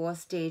through 4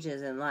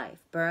 stages in life: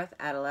 birth,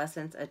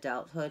 adolescence,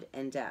 adulthood,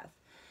 and death.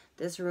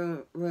 This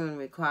rune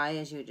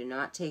requires you to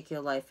not take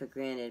your life for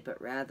granted,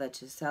 but rather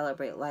to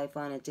celebrate life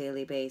on a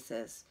daily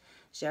basis.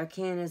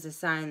 Jarkan is a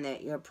sign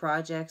that your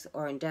projects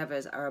or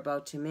endeavors are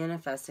about to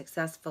manifest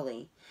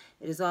successfully.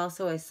 It is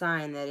also a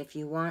sign that if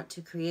you want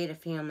to create a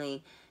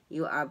family,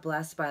 you are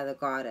blessed by the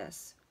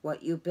goddess.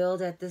 What you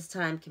build at this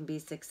time can be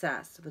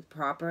success, with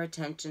proper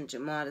attention to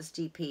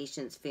modesty,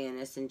 patience,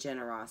 fairness, and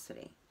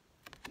generosity.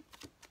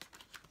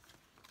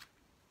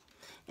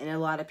 And a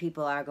lot of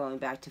people are going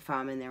back to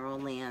farming their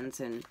own lands,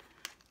 and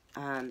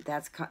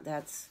that's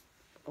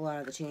a lot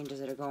of the changes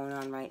that are going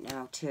on right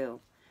now,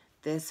 too.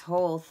 This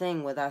whole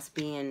thing with us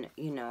being,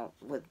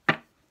 with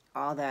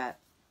all that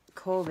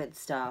COVID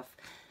stuff,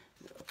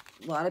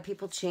 a lot of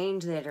people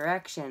changed their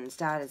direction,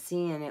 started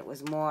seeing it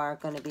was more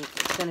going to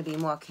be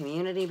more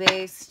community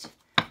based.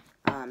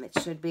 It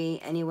should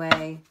be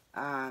anyway.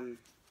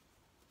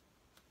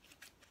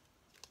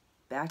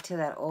 Back to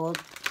that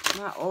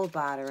not old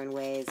bartering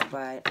ways,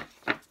 but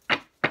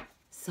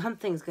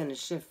something's going to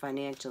shift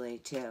financially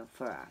too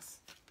for us.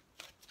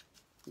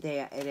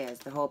 It is.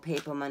 The whole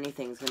paper money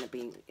thing's going to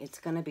be, it's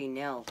going to be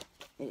nil.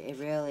 It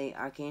really,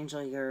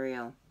 Archangel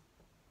Uriel.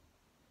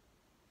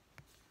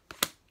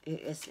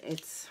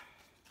 It's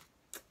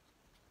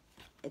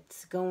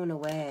going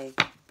away,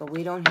 but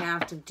we don't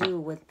have to do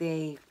what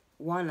they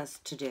want us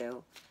to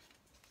do.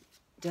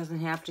 It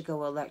doesn't have to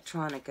go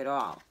electronic at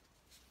all.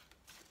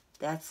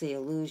 That's the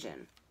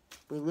illusion.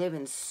 We live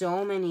in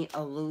so many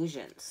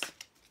illusions.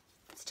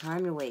 It's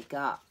time to wake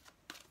up.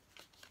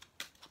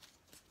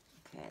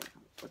 Okay,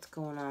 what's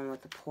going on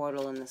with the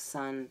portal and the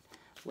sun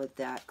with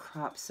that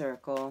crop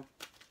circle?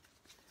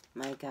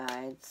 My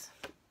guides.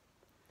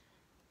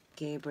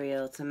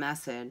 Gabriel, it's a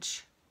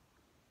message.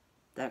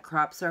 That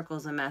crop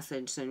circle's a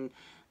message, and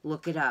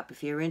look it up.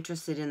 If you're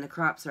interested in the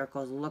crop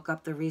circles, look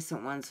up the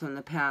recent ones from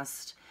the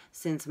past,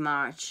 since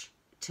March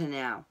to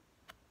now.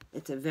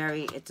 It's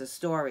a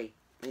story.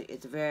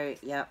 It's very,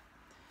 yep.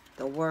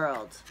 The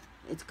world.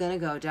 It's going to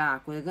go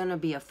dark. We're going to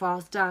be a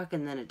false dark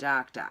and then a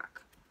dark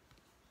dark.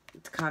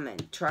 It's coming.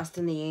 Trust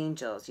in the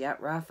angels.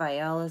 Yep,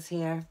 Raphael is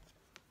here.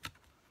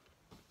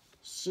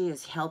 She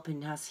is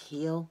helping us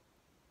heal.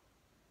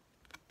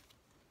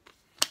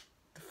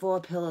 The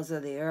 4 pillars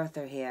of the earth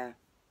are here.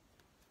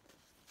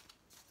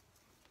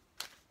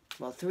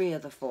 Well, 3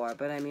 of the 4,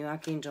 but I mean,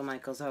 Archangel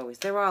Michael's always,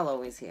 they're all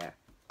always here.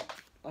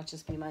 Watch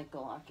us be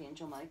Michael,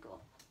 Archangel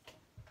Michael.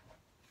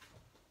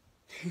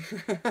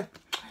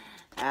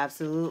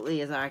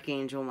 Absolutely is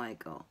Archangel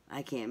Michael.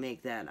 I can't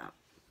make that up.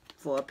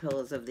 4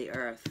 pillars of the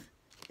earth,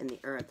 and the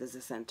earth is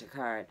the center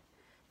card.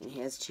 And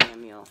here's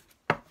Chamuel,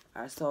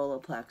 our solar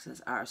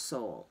plexus, our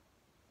soul,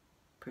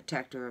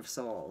 protector of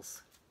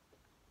souls.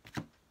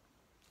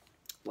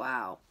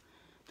 Wow.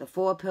 The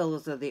 4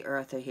 pillars of the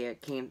earth are here.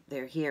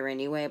 They're here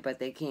anyway, but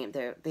they came.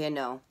 They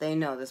know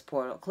this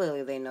portal.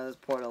 Clearly, they know this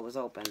portal was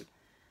open.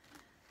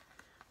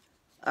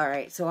 All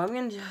right, so I'm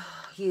going to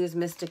use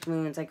Mystic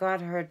Moons. I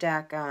got her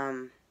deck.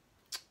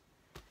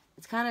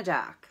 It's kind of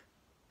dark,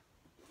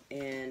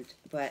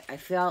 but I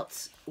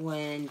felt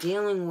when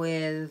dealing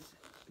with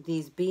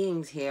these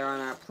beings here on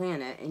our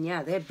planet, and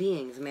yeah, they're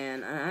beings,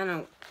 man.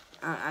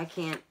 I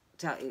can't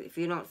tell you. If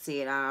you don't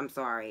see it, I'm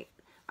sorry.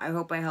 I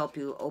hope I help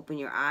you open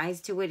your eyes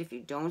to it if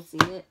you don't see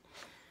it.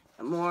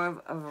 More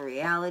of a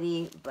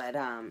reality, but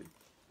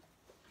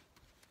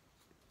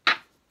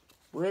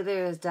Where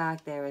there is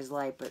dark, there is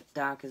light, but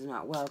dark is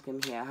not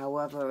welcome here.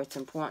 However, it's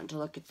important to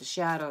look at the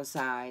shadow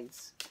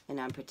sides,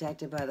 and I'm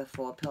protected by the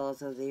 4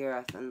 pillars of the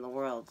earth and the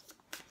world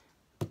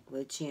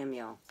with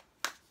Chamuel.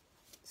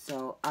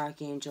 So,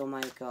 Archangel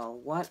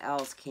Michael, what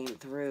else came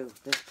through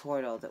this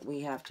portal that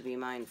we have to be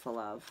mindful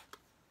of?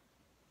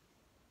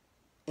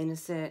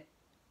 Innocent,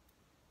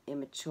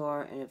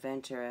 immature, and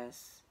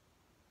adventurous.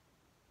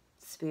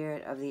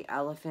 Spirit of the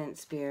elephant,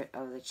 spirit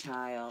of the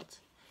child.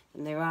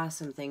 And there are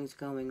some things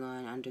going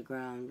on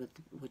underground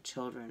with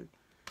children,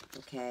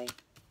 okay?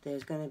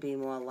 There's going to be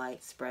more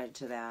light spread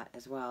to that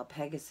as well.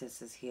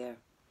 Pegasus is here.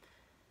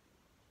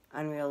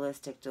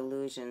 Unrealistic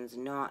delusions.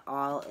 Not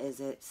all as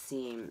it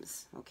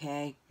seems,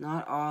 okay?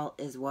 Not all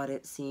is what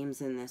it seems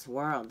in this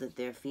world that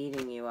they're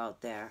feeding you out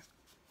there.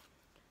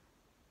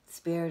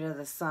 Spirit of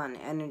the sun,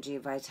 energy,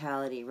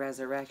 vitality,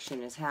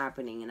 resurrection is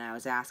happening, and I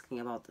was asking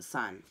about the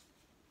sun.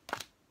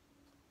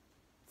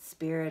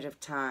 Spirit of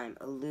time,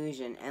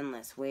 illusion,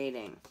 endless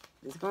waiting.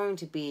 There's going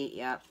to be,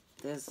 yep,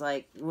 there's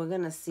like, we're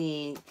going to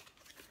see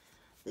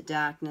the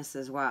darkness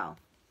as well.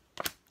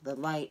 The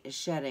light is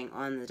shedding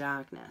on the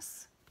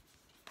darkness.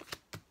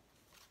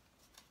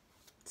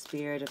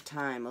 Spirit of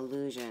time,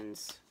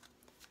 illusions.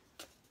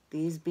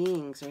 These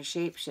beings are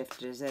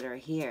shapeshifters that are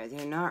here.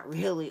 They're not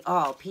really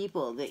all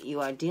people that you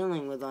are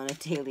dealing with on a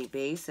daily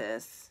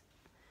basis.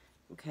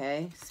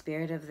 Okay?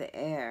 Spirit of the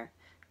air.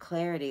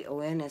 Clarity,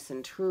 awareness,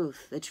 and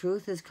truth. The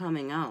truth is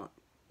coming out.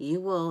 You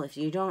will, if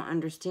you don't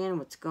understand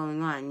what's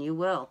going on, you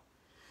will.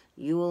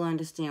 You will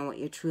understand what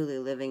you're truly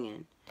living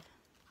in.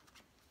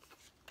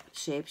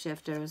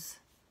 Shapeshifters.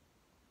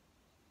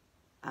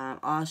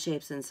 All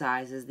shapes and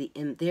sizes.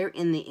 They're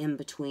in the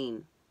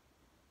in-between.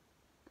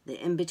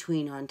 The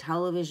in-between on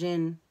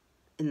television,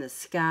 in the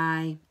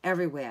sky,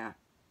 everywhere.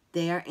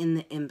 They are in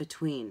the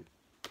in-between.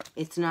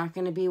 It's not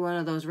going to be one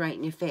of those right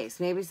in your face.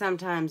 Maybe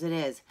sometimes it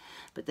is,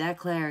 but that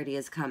clarity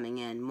is coming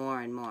in more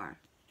and more.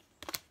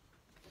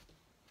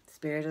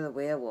 Spirit of the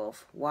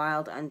werewolf,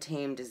 wild,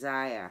 untamed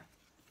desire.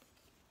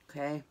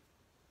 Okay?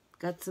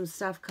 Got some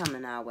stuff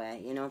coming our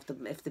way. You know,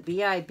 if the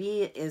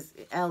BIB is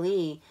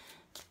LE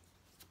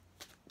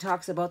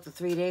talks about the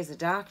 3 days of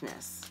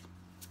darkness.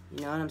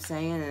 You know what I'm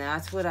saying? And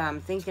that's what I'm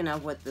thinking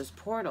of with this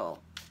portal.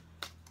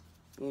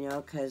 You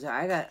know, because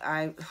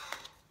I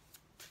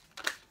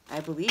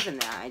believe in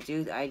that.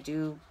 I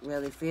do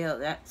really feel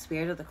that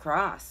spirit of the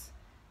cross.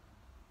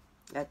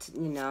 That's,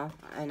 you know,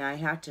 and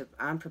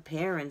I'm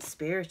preparing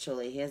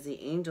spiritually. Here's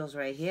the angels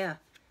right here.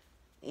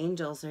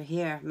 Angels are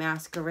here.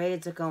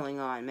 Masquerades are going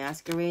on.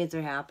 Masquerades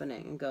are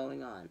happening and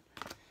going on.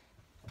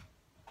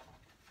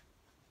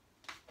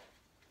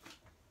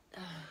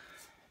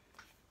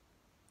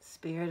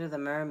 Spirit of the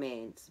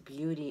mermaids.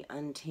 Beauty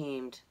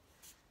untamed.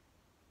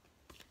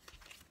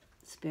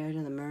 Spirit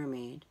of the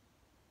mermaid.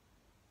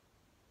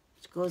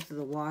 Which goes to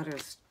the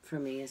waters for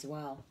me as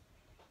well.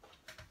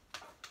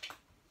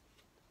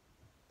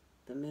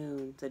 The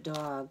moon. The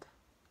dog.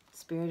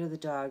 Spirit of the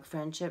dog.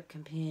 Friendship,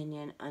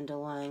 companion,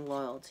 underlying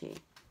loyalty.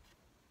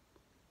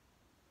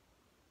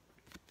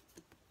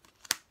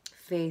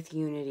 Faith,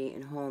 unity,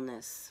 and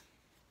wholeness.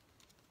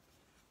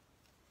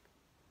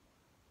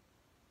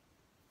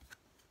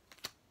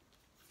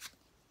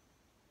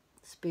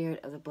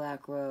 Spirit of the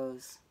black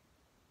rose.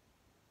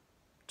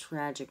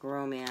 Tragic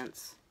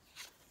romance.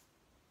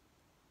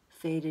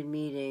 Fated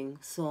meeting,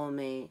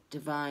 soulmate,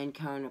 divine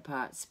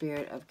counterpart,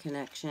 spirit of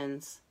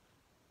connections.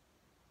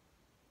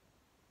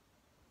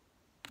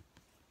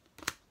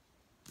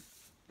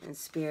 And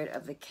spirit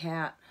of the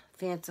cat,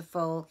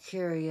 fanciful,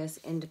 curious,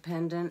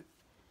 independent,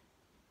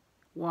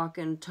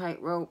 walking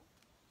tightrope,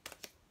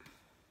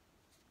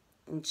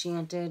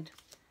 enchanted,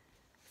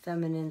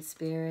 feminine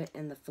spirit,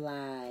 and the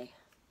fly.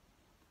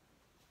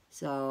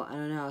 So, I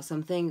don't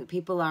know,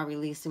 people are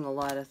releasing a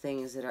lot of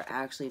things that are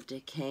actually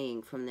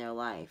decaying from their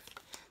life.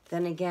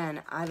 Then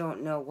again, I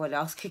don't know what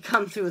else could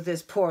come through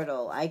this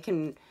portal.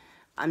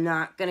 I'm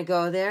not going to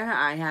go there.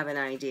 I have an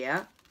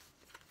idea,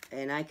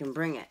 and I can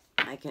bring it.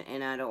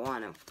 And I don't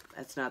want to.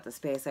 That's not the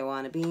space I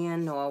want to be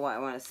in, nor what I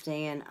want to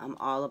stay in. I'm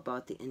all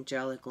about the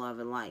angelic love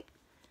and light.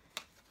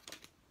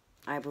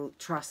 I will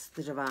trust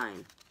the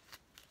divine.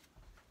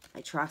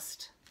 I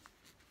trust.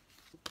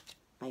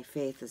 My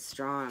faith is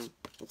strong.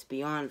 It's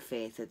beyond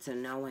faith. It's a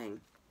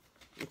knowing.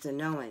 It's a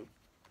knowing.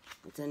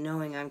 It's a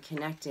knowing I'm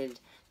connected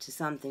to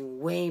something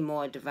way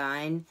more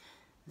divine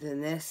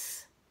than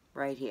this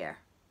right here.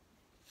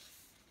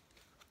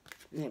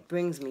 And it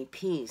brings me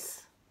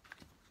peace.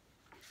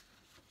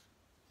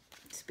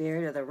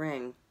 Spirit of the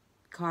ring.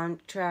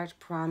 Contract,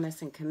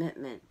 promise, and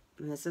commitment.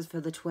 And this is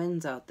for the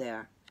twins out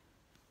there.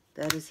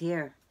 That is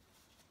here.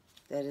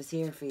 That is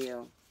here for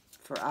you.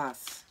 For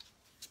us.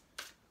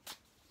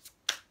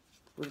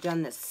 We've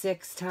done this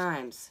 6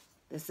 times.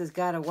 This has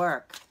got to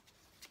work.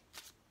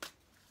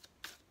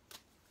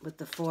 With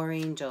the 4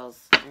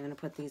 angels. I'm going to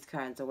put these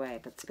cards away.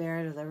 But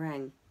Spirit of the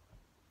ring.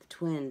 The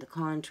twin. The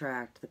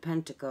contract. The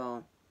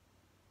pentacle.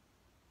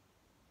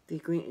 The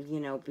green, you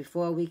know,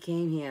 before we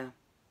came here.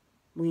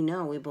 We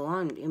know we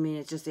belong. I mean,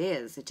 it just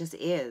is. It just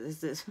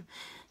is.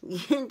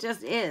 It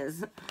just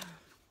is.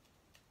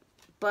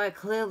 But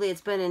clearly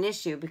it's been an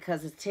issue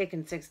because it's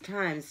taken 6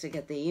 times to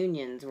get the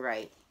unions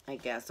right, I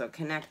guess, or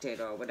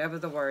connected, or whatever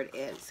the word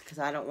is. Because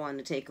I don't want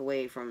to take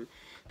away from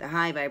the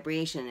high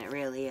vibration it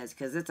really is,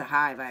 because it's a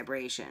high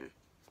vibration.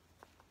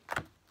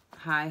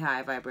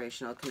 High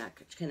vibrational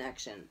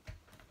connection.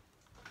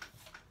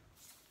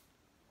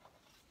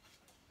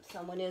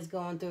 Someone is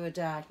going through a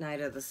dark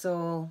night of the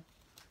soul.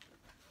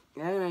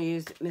 I'm going to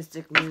use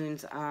Mystic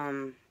Moon's,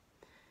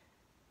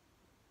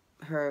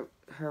 her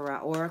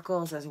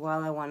oracles as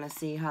well. I want to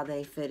see how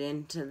they fit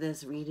into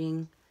this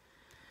reading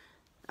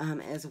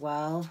as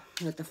well,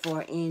 with the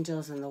 4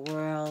 angels in the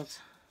world,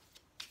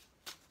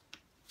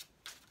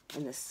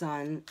 and the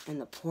sun, and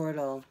the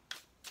portal,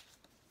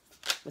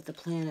 with the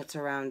planets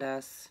around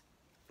us.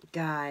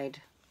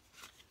 Guide.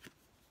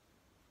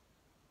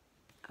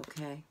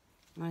 Okay,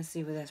 I want to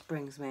see where this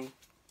brings me.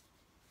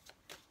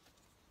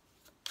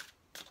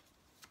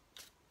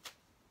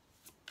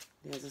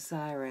 There's a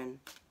siren.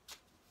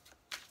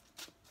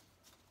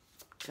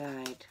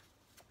 Guide.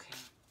 Okay.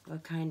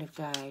 What kind of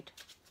guide?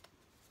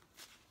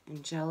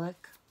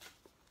 Angelic.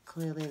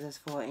 Clearly there's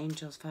 4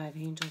 angels, 5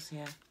 angels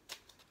here.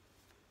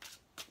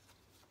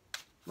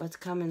 What's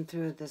coming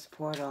through this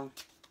portal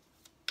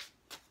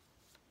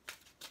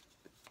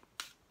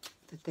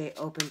that they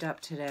opened up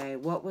today?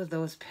 What were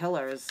those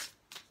pillars?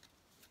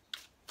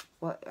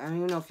 What, I don't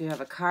even know if you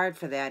have a card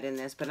for that in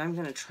this, but I'm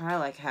going to try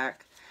like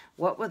heck.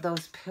 What were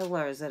those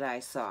pillars that I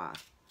saw?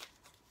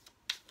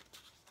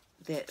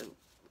 That,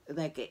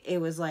 like,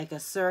 it was like a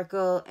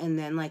circle, and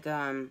then like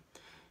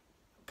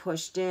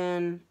pushed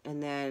in,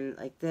 and then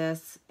like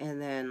this,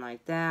 and then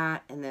like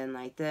that, and then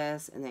like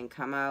this, and then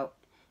come out.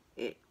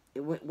 It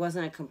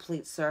wasn't a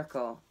complete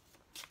circle.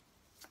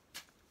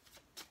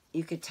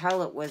 You could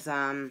tell it was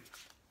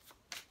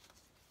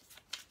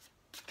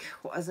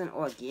wasn't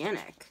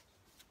organic.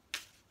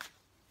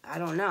 I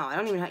don't know. I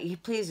don't even have, you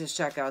please just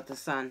check out the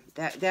sun.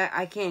 That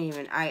I can't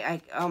even,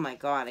 oh my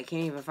God, I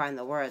can't even find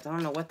the words. I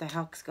don't know what the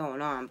heck's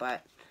going on,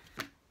 but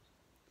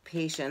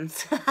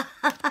patience.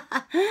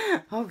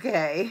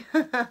 Okay.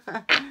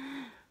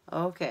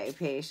 Okay,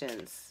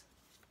 patience.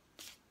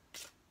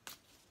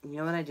 You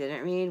know what I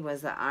didn't read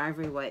was the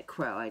Ivory White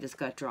Crow. I just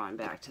got drawn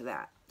back to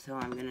that. So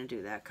I'm going to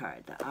do that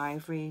card. The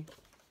Ivory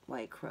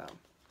White Crow.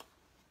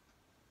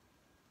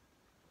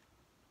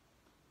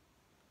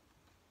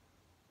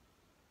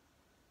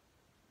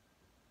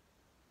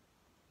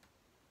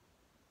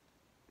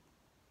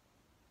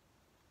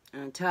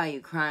 I'll tell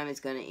you, crime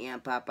is going to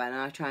amp up. I'm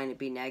not trying to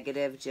be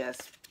negative.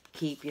 Just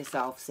keep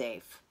yourself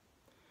safe.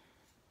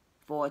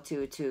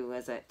 422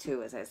 as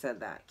I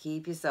said that.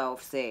 Keep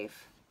yourself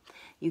safe.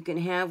 You can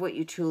have what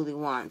you truly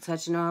want.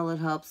 Such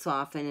knowledge helps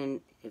soften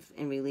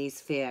and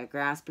release fear,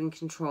 grasping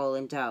control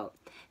and doubt.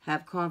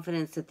 Have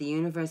confidence that the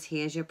universe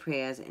hears your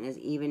prayers and is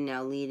even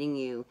now leading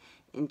you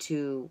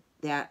into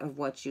that of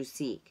what you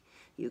seek.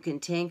 You can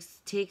take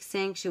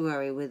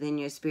sanctuary within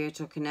your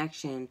spiritual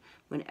connection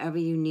whenever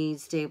you need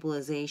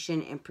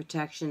stabilization and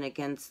protection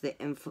against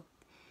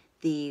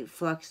the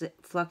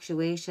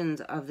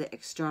fluctuations of the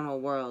external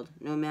world.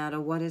 No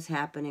matter what is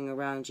happening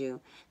around you,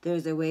 there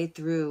is a way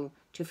through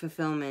to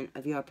fulfillment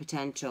of your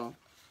potential.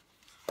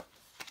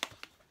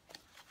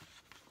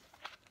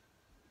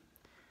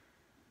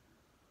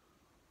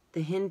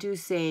 The Hindu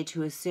sage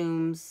who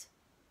assumes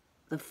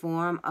the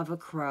form of a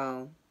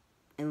crow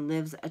and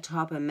lives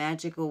atop a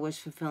magical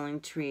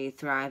wish-fulfilling tree,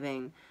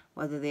 thriving,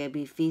 whether there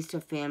be feast or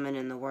famine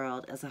in the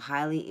world, as a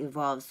highly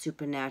evolved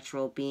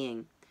supernatural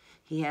being.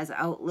 He has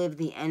outlived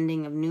the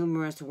ending of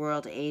numerous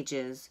world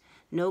ages.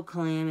 No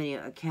calamity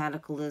or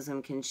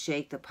cataclysm can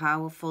shake the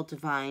powerful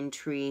divine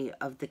tree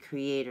of the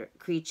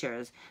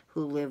creatures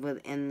who live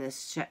within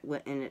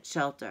its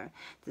shelter.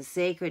 The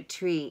sacred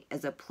tree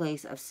is a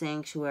place of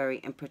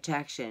sanctuary and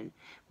protection,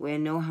 where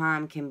no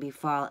harm can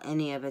befall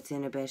any of its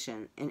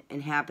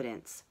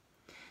inhabitants.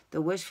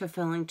 The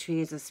wish-fulfilling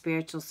tree is a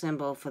spiritual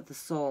symbol for the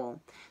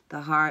soul,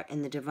 the heart,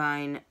 and the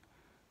divine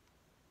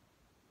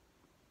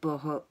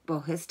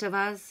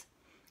Bodhisattvas,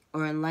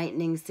 or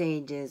enlightening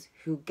sages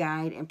who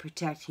guide and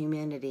protect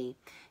humanity.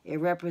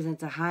 It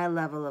represents a high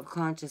level of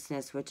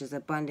consciousness which is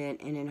abundant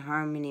and in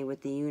harmony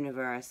with the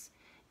universe,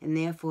 and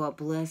therefore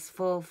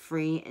blissful,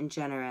 free, and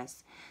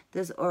generous.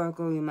 This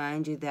oracle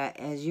reminds you that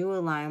as you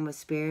align with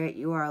spirit,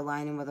 you are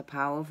aligning with a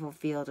powerful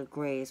field of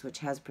grace which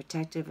has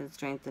protective and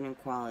strengthening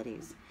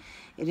qualities.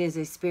 It is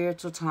a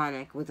spiritual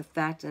tonic with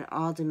effect in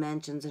all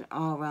dimensions and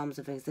all realms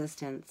of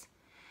existence.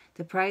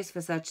 The price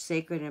for such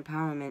sacred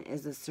empowerment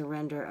is the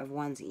surrender of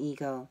one's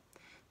ego.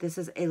 This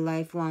is a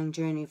lifelong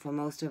journey for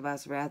most of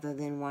us rather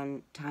than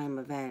one-time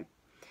event.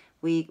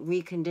 We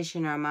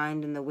recondition our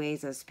mind in the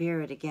ways of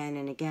spirit again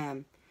and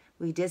again.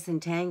 We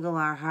disentangle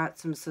our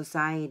hearts from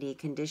society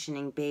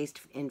conditioning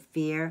based in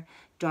fear,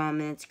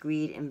 dominance,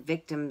 greed, and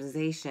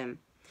victimization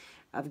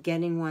of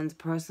getting one's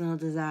personal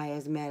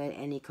desires met at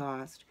any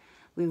cost.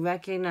 We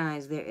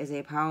recognize there is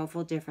a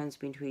powerful difference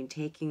between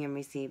taking and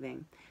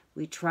receiving.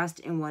 We trust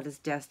in what is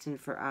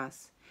destined for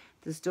us.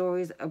 The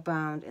stories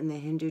abound in the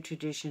Hindu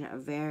tradition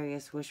of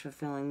various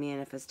wish-fulfilling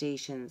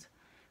manifestations,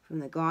 from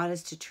the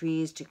goddess to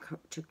trees to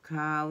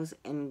cows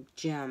and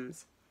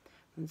gems.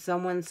 When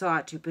someone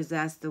sought to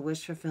possess the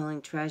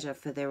wish-fulfilling treasure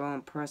for their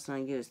own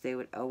personal use, they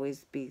would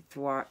always be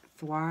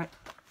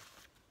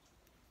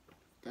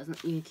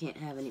you can't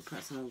have any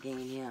personal gain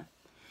here.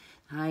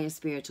 Higher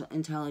spiritual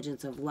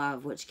intelligence of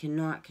love, which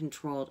cannot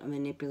control or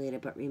manipulate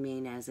it but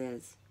remain as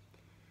is.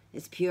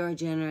 It's pure,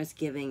 generous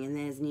giving, and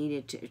that is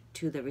needed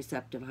to the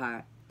receptive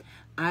heart.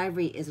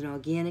 Ivory is an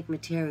organic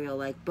material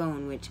like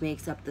bone, which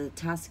makes up the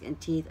tusk and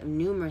teeth of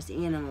numerous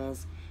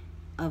animals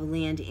of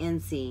land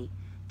and sea.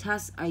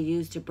 Tusks are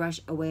used to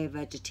brush away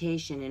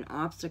vegetation and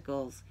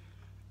obstacles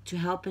to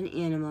help an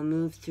animal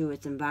move through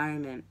its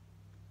environment.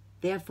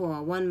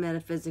 Therefore, one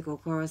metaphysical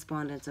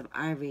correspondence of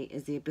ivory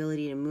is the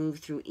ability to move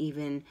through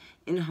even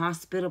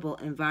inhospitable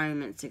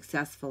environments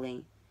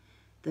successfully.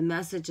 The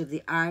message of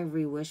the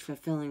ivory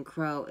wish-fulfilling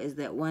crow is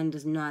that one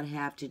does not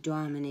have to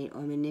dominate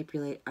or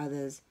manipulate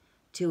others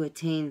to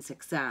attain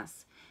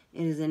success.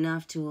 It is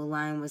enough to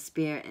align with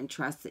spirit and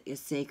trust that your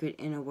sacred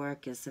inner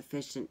work is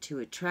sufficient to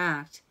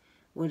attract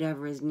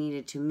whatever is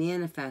needed to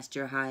manifest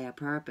your higher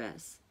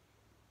purpose.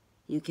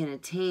 You can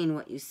attain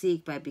what you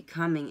seek by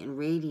becoming and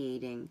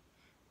radiating.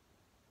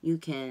 I'm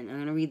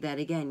going to read that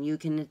again. You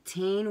can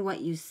attain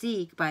what you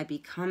seek by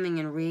becoming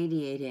and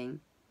radiating,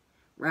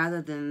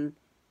 rather than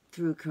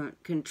through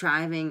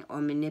contriving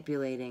or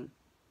manipulating.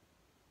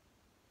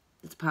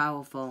 It's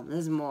powerful.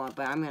 There's more,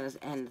 but I'm going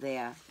to end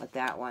there with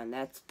that one.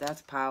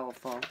 That's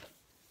powerful.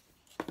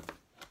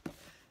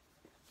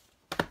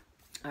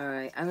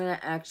 Alright,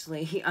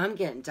 I'm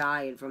getting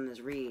tired from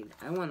this read.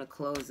 I want to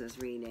close this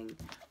reading.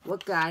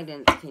 What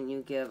guidance can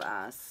you give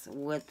us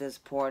with this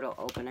portal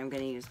open? I'm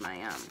going to use my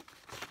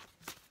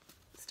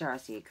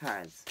Starseed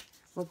cards.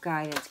 What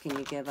guidance can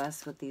you give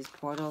us with these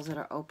portals that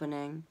are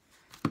opening?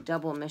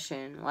 Double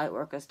mission,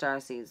 Lightworker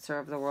Starseed,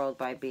 serve the world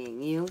by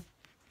being you.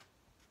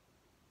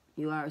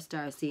 You are a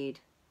Starseed.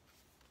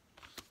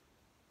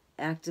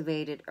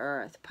 Activated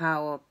Earth,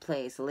 power,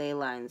 place, ley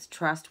lines,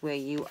 trust where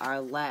you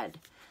are led.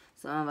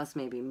 Some of us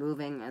may be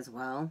moving as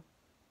well.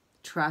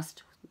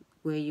 Trust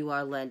where you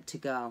are led to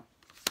go.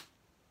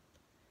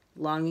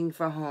 Longing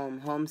for home,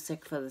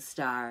 homesick for the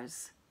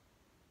stars.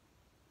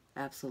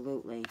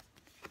 Absolutely.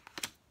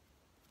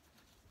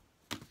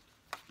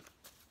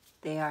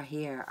 They are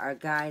here. Our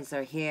guides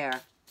are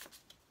here.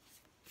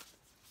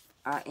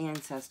 Our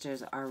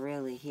ancestors are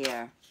really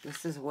here.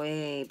 This is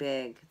way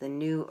big. The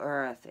new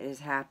earth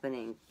is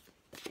happening.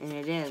 And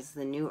it is.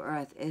 The new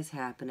earth is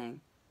happening.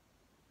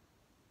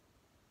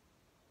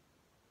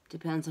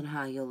 Depends on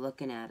how you're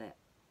looking at it.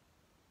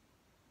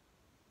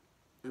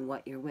 And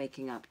what you're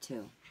waking up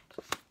to.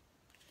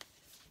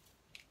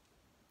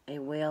 A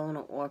whale and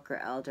an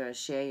orca elder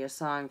share your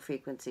song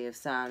frequency of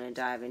sound and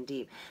dive in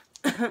deep.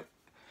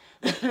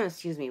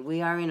 Excuse me.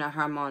 We are in a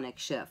harmonic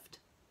shift.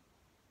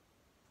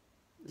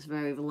 It's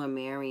very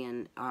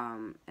Lemurian,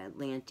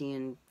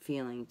 Atlantean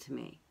feeling to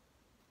me.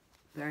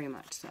 Very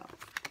much so.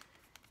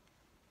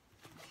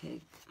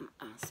 Okay,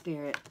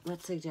 Spirit,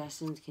 what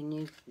suggestions can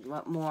you,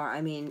 what more?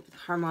 I mean,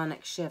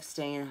 harmonic shift,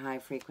 stay in high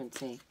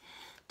frequency.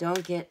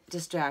 Don't get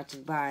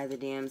distracted by the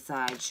damn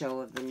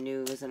sideshow of the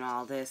news and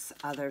all this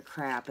other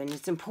crap. And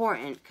it's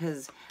important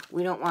because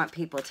we don't want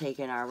people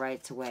taking our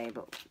rights away.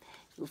 But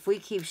if we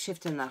keep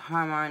shifting the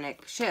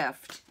harmonic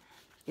shift,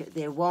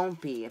 there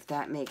won't be, if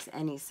that makes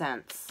any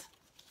sense.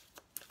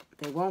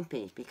 They won't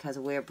be, because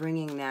we're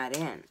bringing that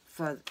in.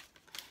 I'm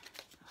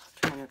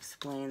trying to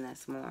explain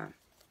this more.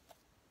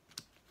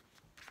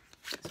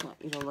 I just want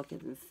you to look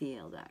at and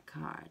feel that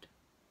card.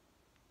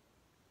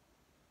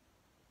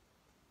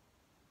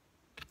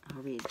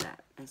 I'll read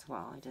that as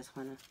well. I just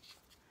want to...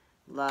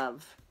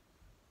 Love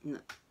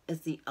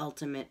is the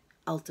ultimate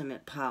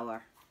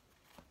power.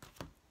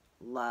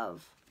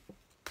 Love.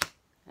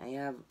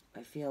 I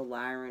feel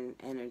Lyran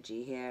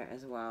energy here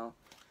as well.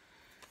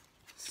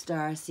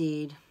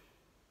 Starseed.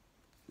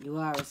 You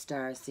are a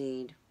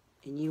starseed,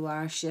 and you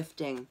are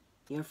shifting.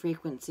 Your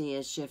frequency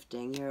is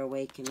shifting. You're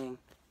awakening.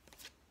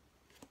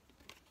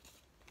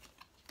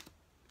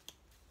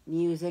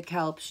 Music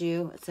helps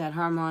you. It's that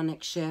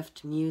harmonic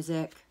shift.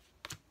 Music.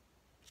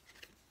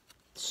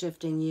 It's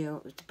shifting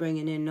you. It's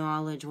bringing in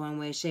knowledge one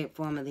way, shape,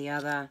 form, or the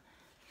other.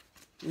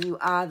 You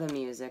are the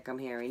music, I'm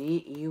hearing.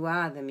 You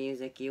are the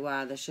music. You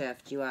are the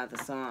shift. You are the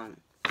song.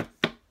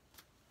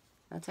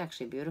 That's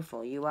actually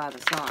beautiful. You are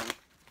the song.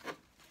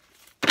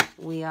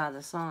 We are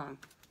the song.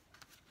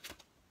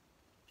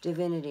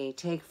 Divinity,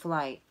 take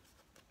flight.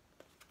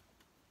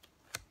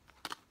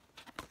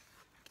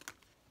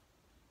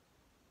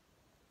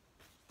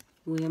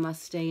 We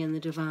must stay in the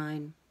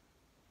divine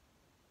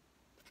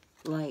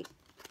light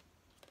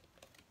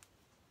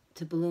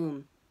to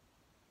bloom.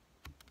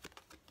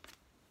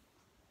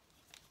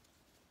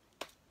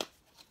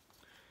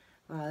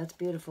 Wow, that's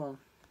beautiful.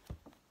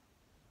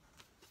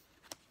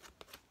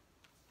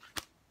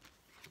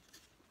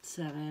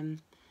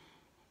 7.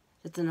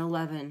 It's an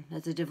 11.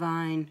 That's a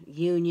divine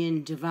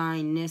union,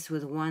 divineness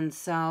with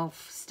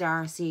oneself,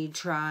 starseed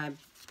tribe.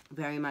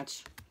 Very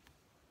much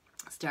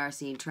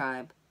starseed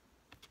tribe.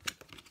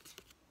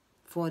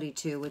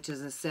 42, which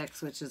is a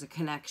 6, which is a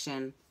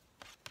connection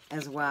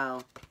as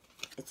well.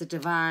 It's a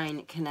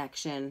divine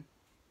connection.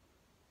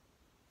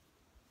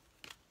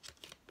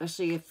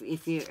 Especially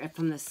if you're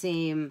from the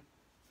same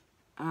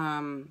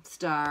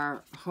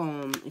star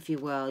home, if you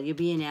will. You're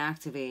being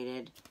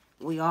activated.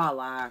 We all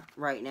are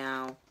right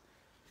now.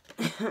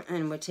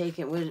 And we're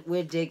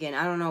digging.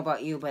 I don't know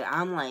about you, but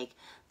I'm like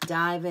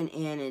diving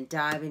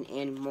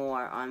in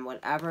more on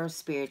whatever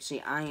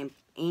spiritually I'm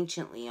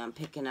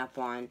picking up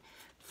on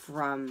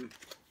from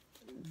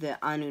the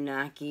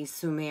Anunnaki,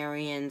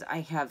 Sumerians. I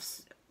have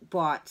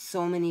bought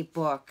so many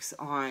books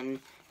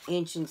on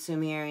ancient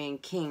Sumerian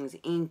kings,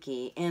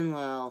 Enki,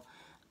 Enlil,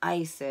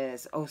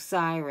 Isis,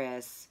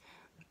 Osiris.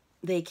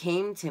 They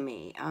came to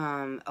me.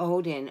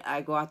 Odin,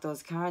 I got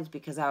those cards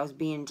because I was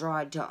being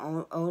drawn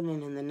to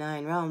Odin in the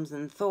 9 realms,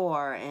 and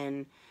Thor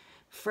and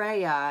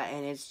Freya,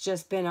 and it's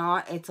just been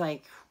it's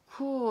like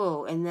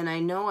cool. And then I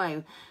know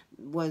I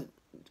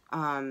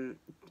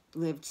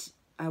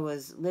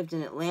was lived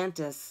in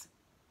Atlantis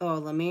or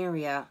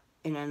Lemuria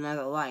in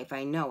another life.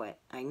 I know it.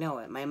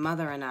 My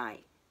mother and I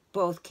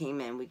both came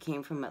in. We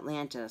came from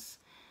Atlantis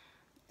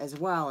as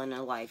well in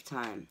a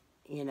lifetime,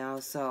 you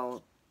know.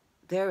 So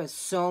there is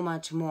so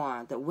much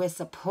more that we're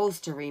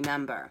supposed to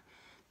remember,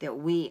 that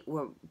we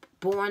were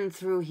born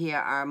through here,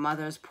 our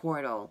mother's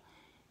portal,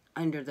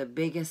 under the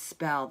biggest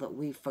spell that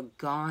we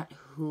forgot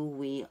who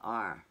we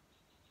are.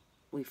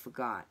 We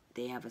forgot.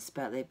 They have a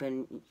spell.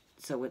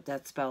 So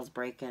that spell's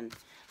breaking.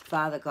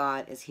 Father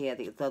God is here.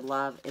 The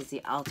love is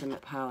the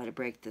ultimate power to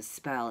break this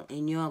spell.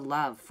 In your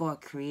love for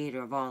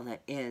Creator of all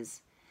that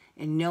is,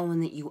 and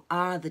knowing that you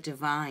are the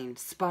divine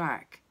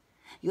spark.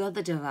 You're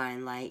the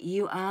divine light.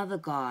 You are the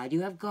God.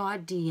 You have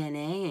God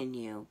DNA in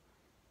you.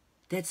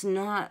 It's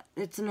not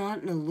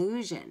an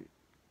illusion.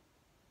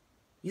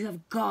 You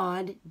have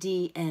God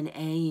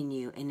DNA in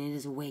you, and it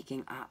is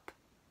waking up.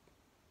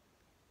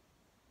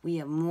 We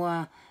have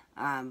more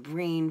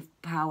brain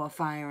power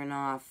firing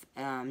off,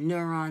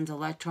 neurons,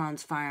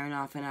 electrons firing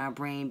off in our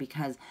brain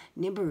because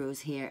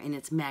Nibiru's here, and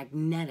it's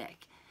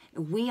magnetic.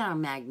 We are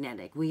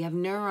magnetic. We have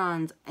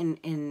neurons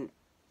in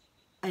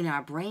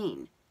our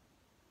brain.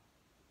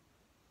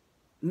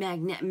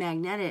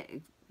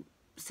 Magnetic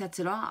sets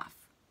it off.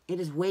 It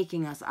is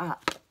waking us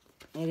up.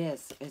 It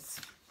is.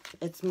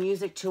 It's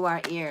music to our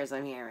ears,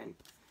 I'm hearing.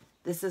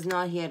 This is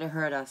not here to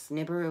hurt us.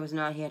 Nibiru is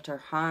not here to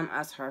harm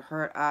us or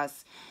hurt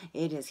us.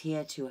 It is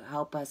here to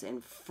help us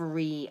and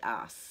free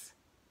us.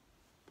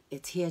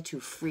 It's here to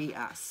free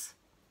us.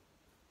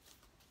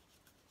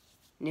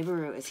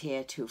 Nibiru is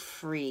here to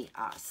free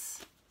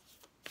us.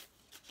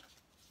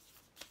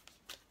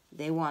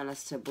 They want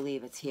us to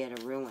believe it's here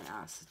to ruin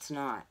us. It's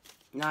not.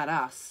 Not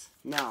us.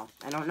 No.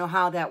 I don't know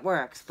how that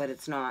works, but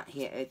it's not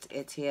here.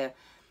 It's here,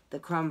 the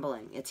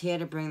crumbling. It's here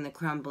to bring the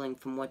crumbling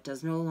from what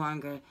does no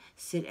longer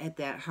sit at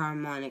that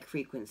harmonic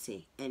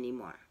frequency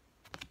anymore.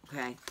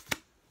 Okay?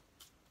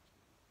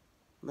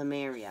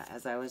 Lemuria,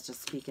 as I was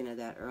just speaking of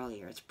that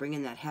earlier. It's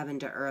bringing that heaven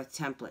to earth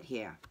template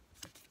here.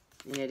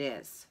 And it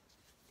is.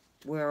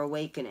 We're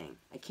awakening.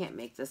 I can't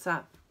make this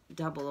up.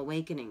 Double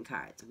awakening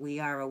cards. We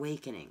are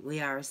awakening.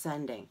 We are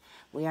ascending.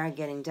 We are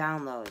getting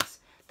downloads.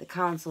 The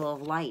Council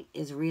of Light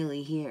is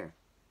really here.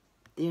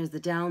 There's the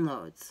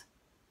downloads.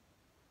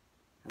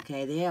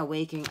 Okay, they are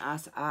waking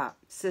us up.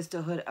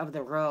 Sisterhood of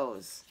the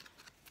Rose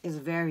is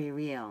very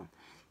real.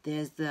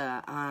 There's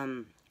the,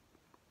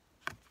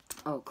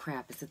 oh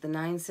crap, is it the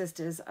 9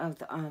 Sisters of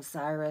the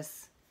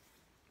Osiris,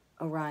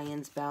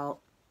 Orion's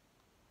belt?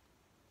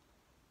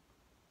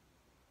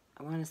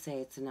 I want to say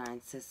it's the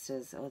 9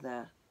 Sisters or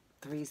the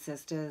 3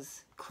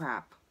 Sisters.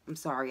 Crap. I'm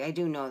sorry, I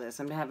do know this.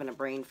 I'm having a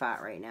brain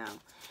fart right now.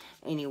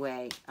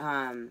 Anyway,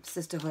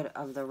 Sisterhood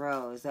of the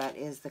Rose. That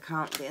is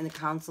in the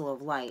Council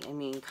of Light. I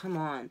mean, come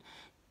on.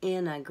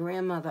 Anna,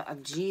 grandmother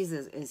of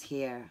Jesus, is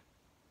here.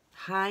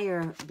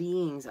 Higher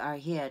beings are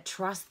here.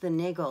 Trust the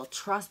niggle.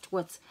 Trust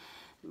what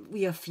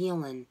you're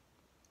feeling.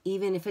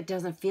 Even if it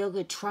doesn't feel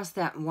good, trust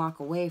that and walk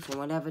away from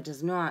whatever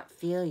does not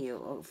feel you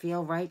or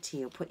feel right to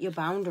you. Put your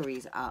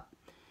boundaries up.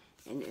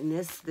 And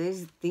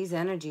these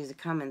energies are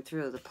coming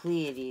through. The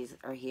Pleiades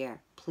are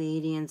here.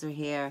 Pleiadians are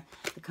here.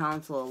 The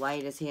Council of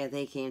Light is here.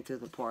 They came through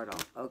the portal.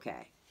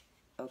 Okay.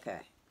 Okay.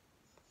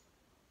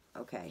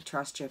 Okay.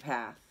 Trust your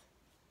path.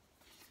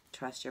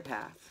 Trust your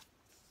path.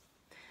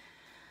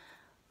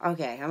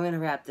 Okay, I'm going to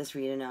wrap this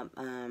reading up.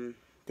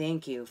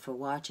 Thank you for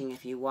watching.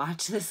 If you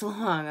watch this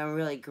long, I'm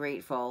really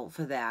grateful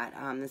for that.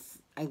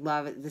 I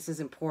love it. This is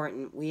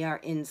important. We are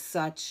in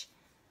such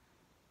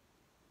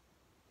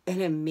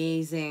an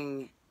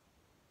amazing...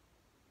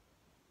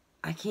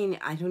 I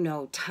don't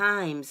know,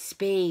 time,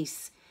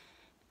 space.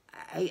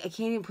 I can't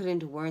even put it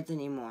into words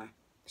anymore.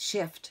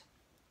 Shift.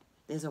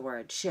 There's a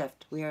word.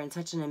 Shift. We are in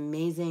such an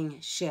amazing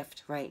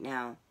shift right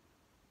now.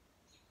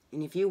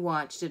 And if you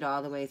watched it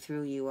all the way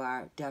through, you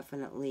are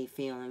definitely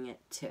feeling it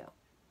too.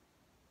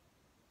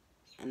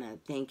 And I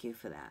thank you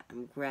for that.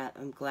 I'm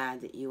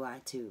glad that you are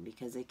too,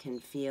 because it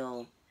can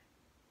feel,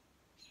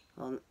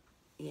 well,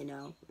 you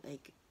know,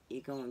 like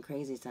you're going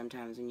crazy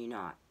sometimes when you're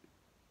not.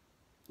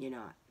 You're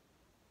not.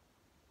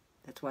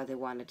 That's why they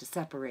wanted to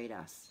separate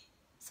us,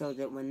 so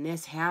that when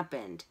this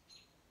happened,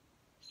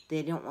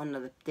 they don't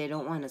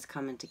want us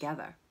coming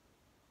together.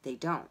 They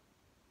don't.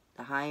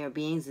 The higher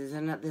beings,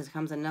 there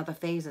comes another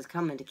phase that's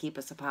coming to keep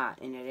us apart,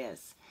 and it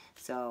is.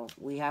 So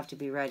we have to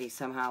be ready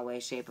somehow, way,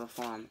 shape, or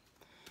form.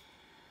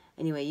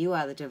 Anyway, you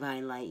are the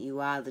divine light. You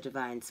are the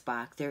divine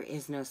spark. There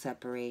is no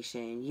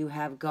separation. You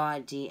have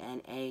God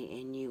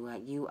DNA in you.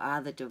 You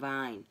are the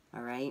divine,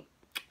 all right?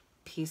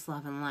 Peace,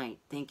 love, and light.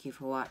 Thank you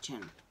for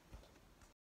watching.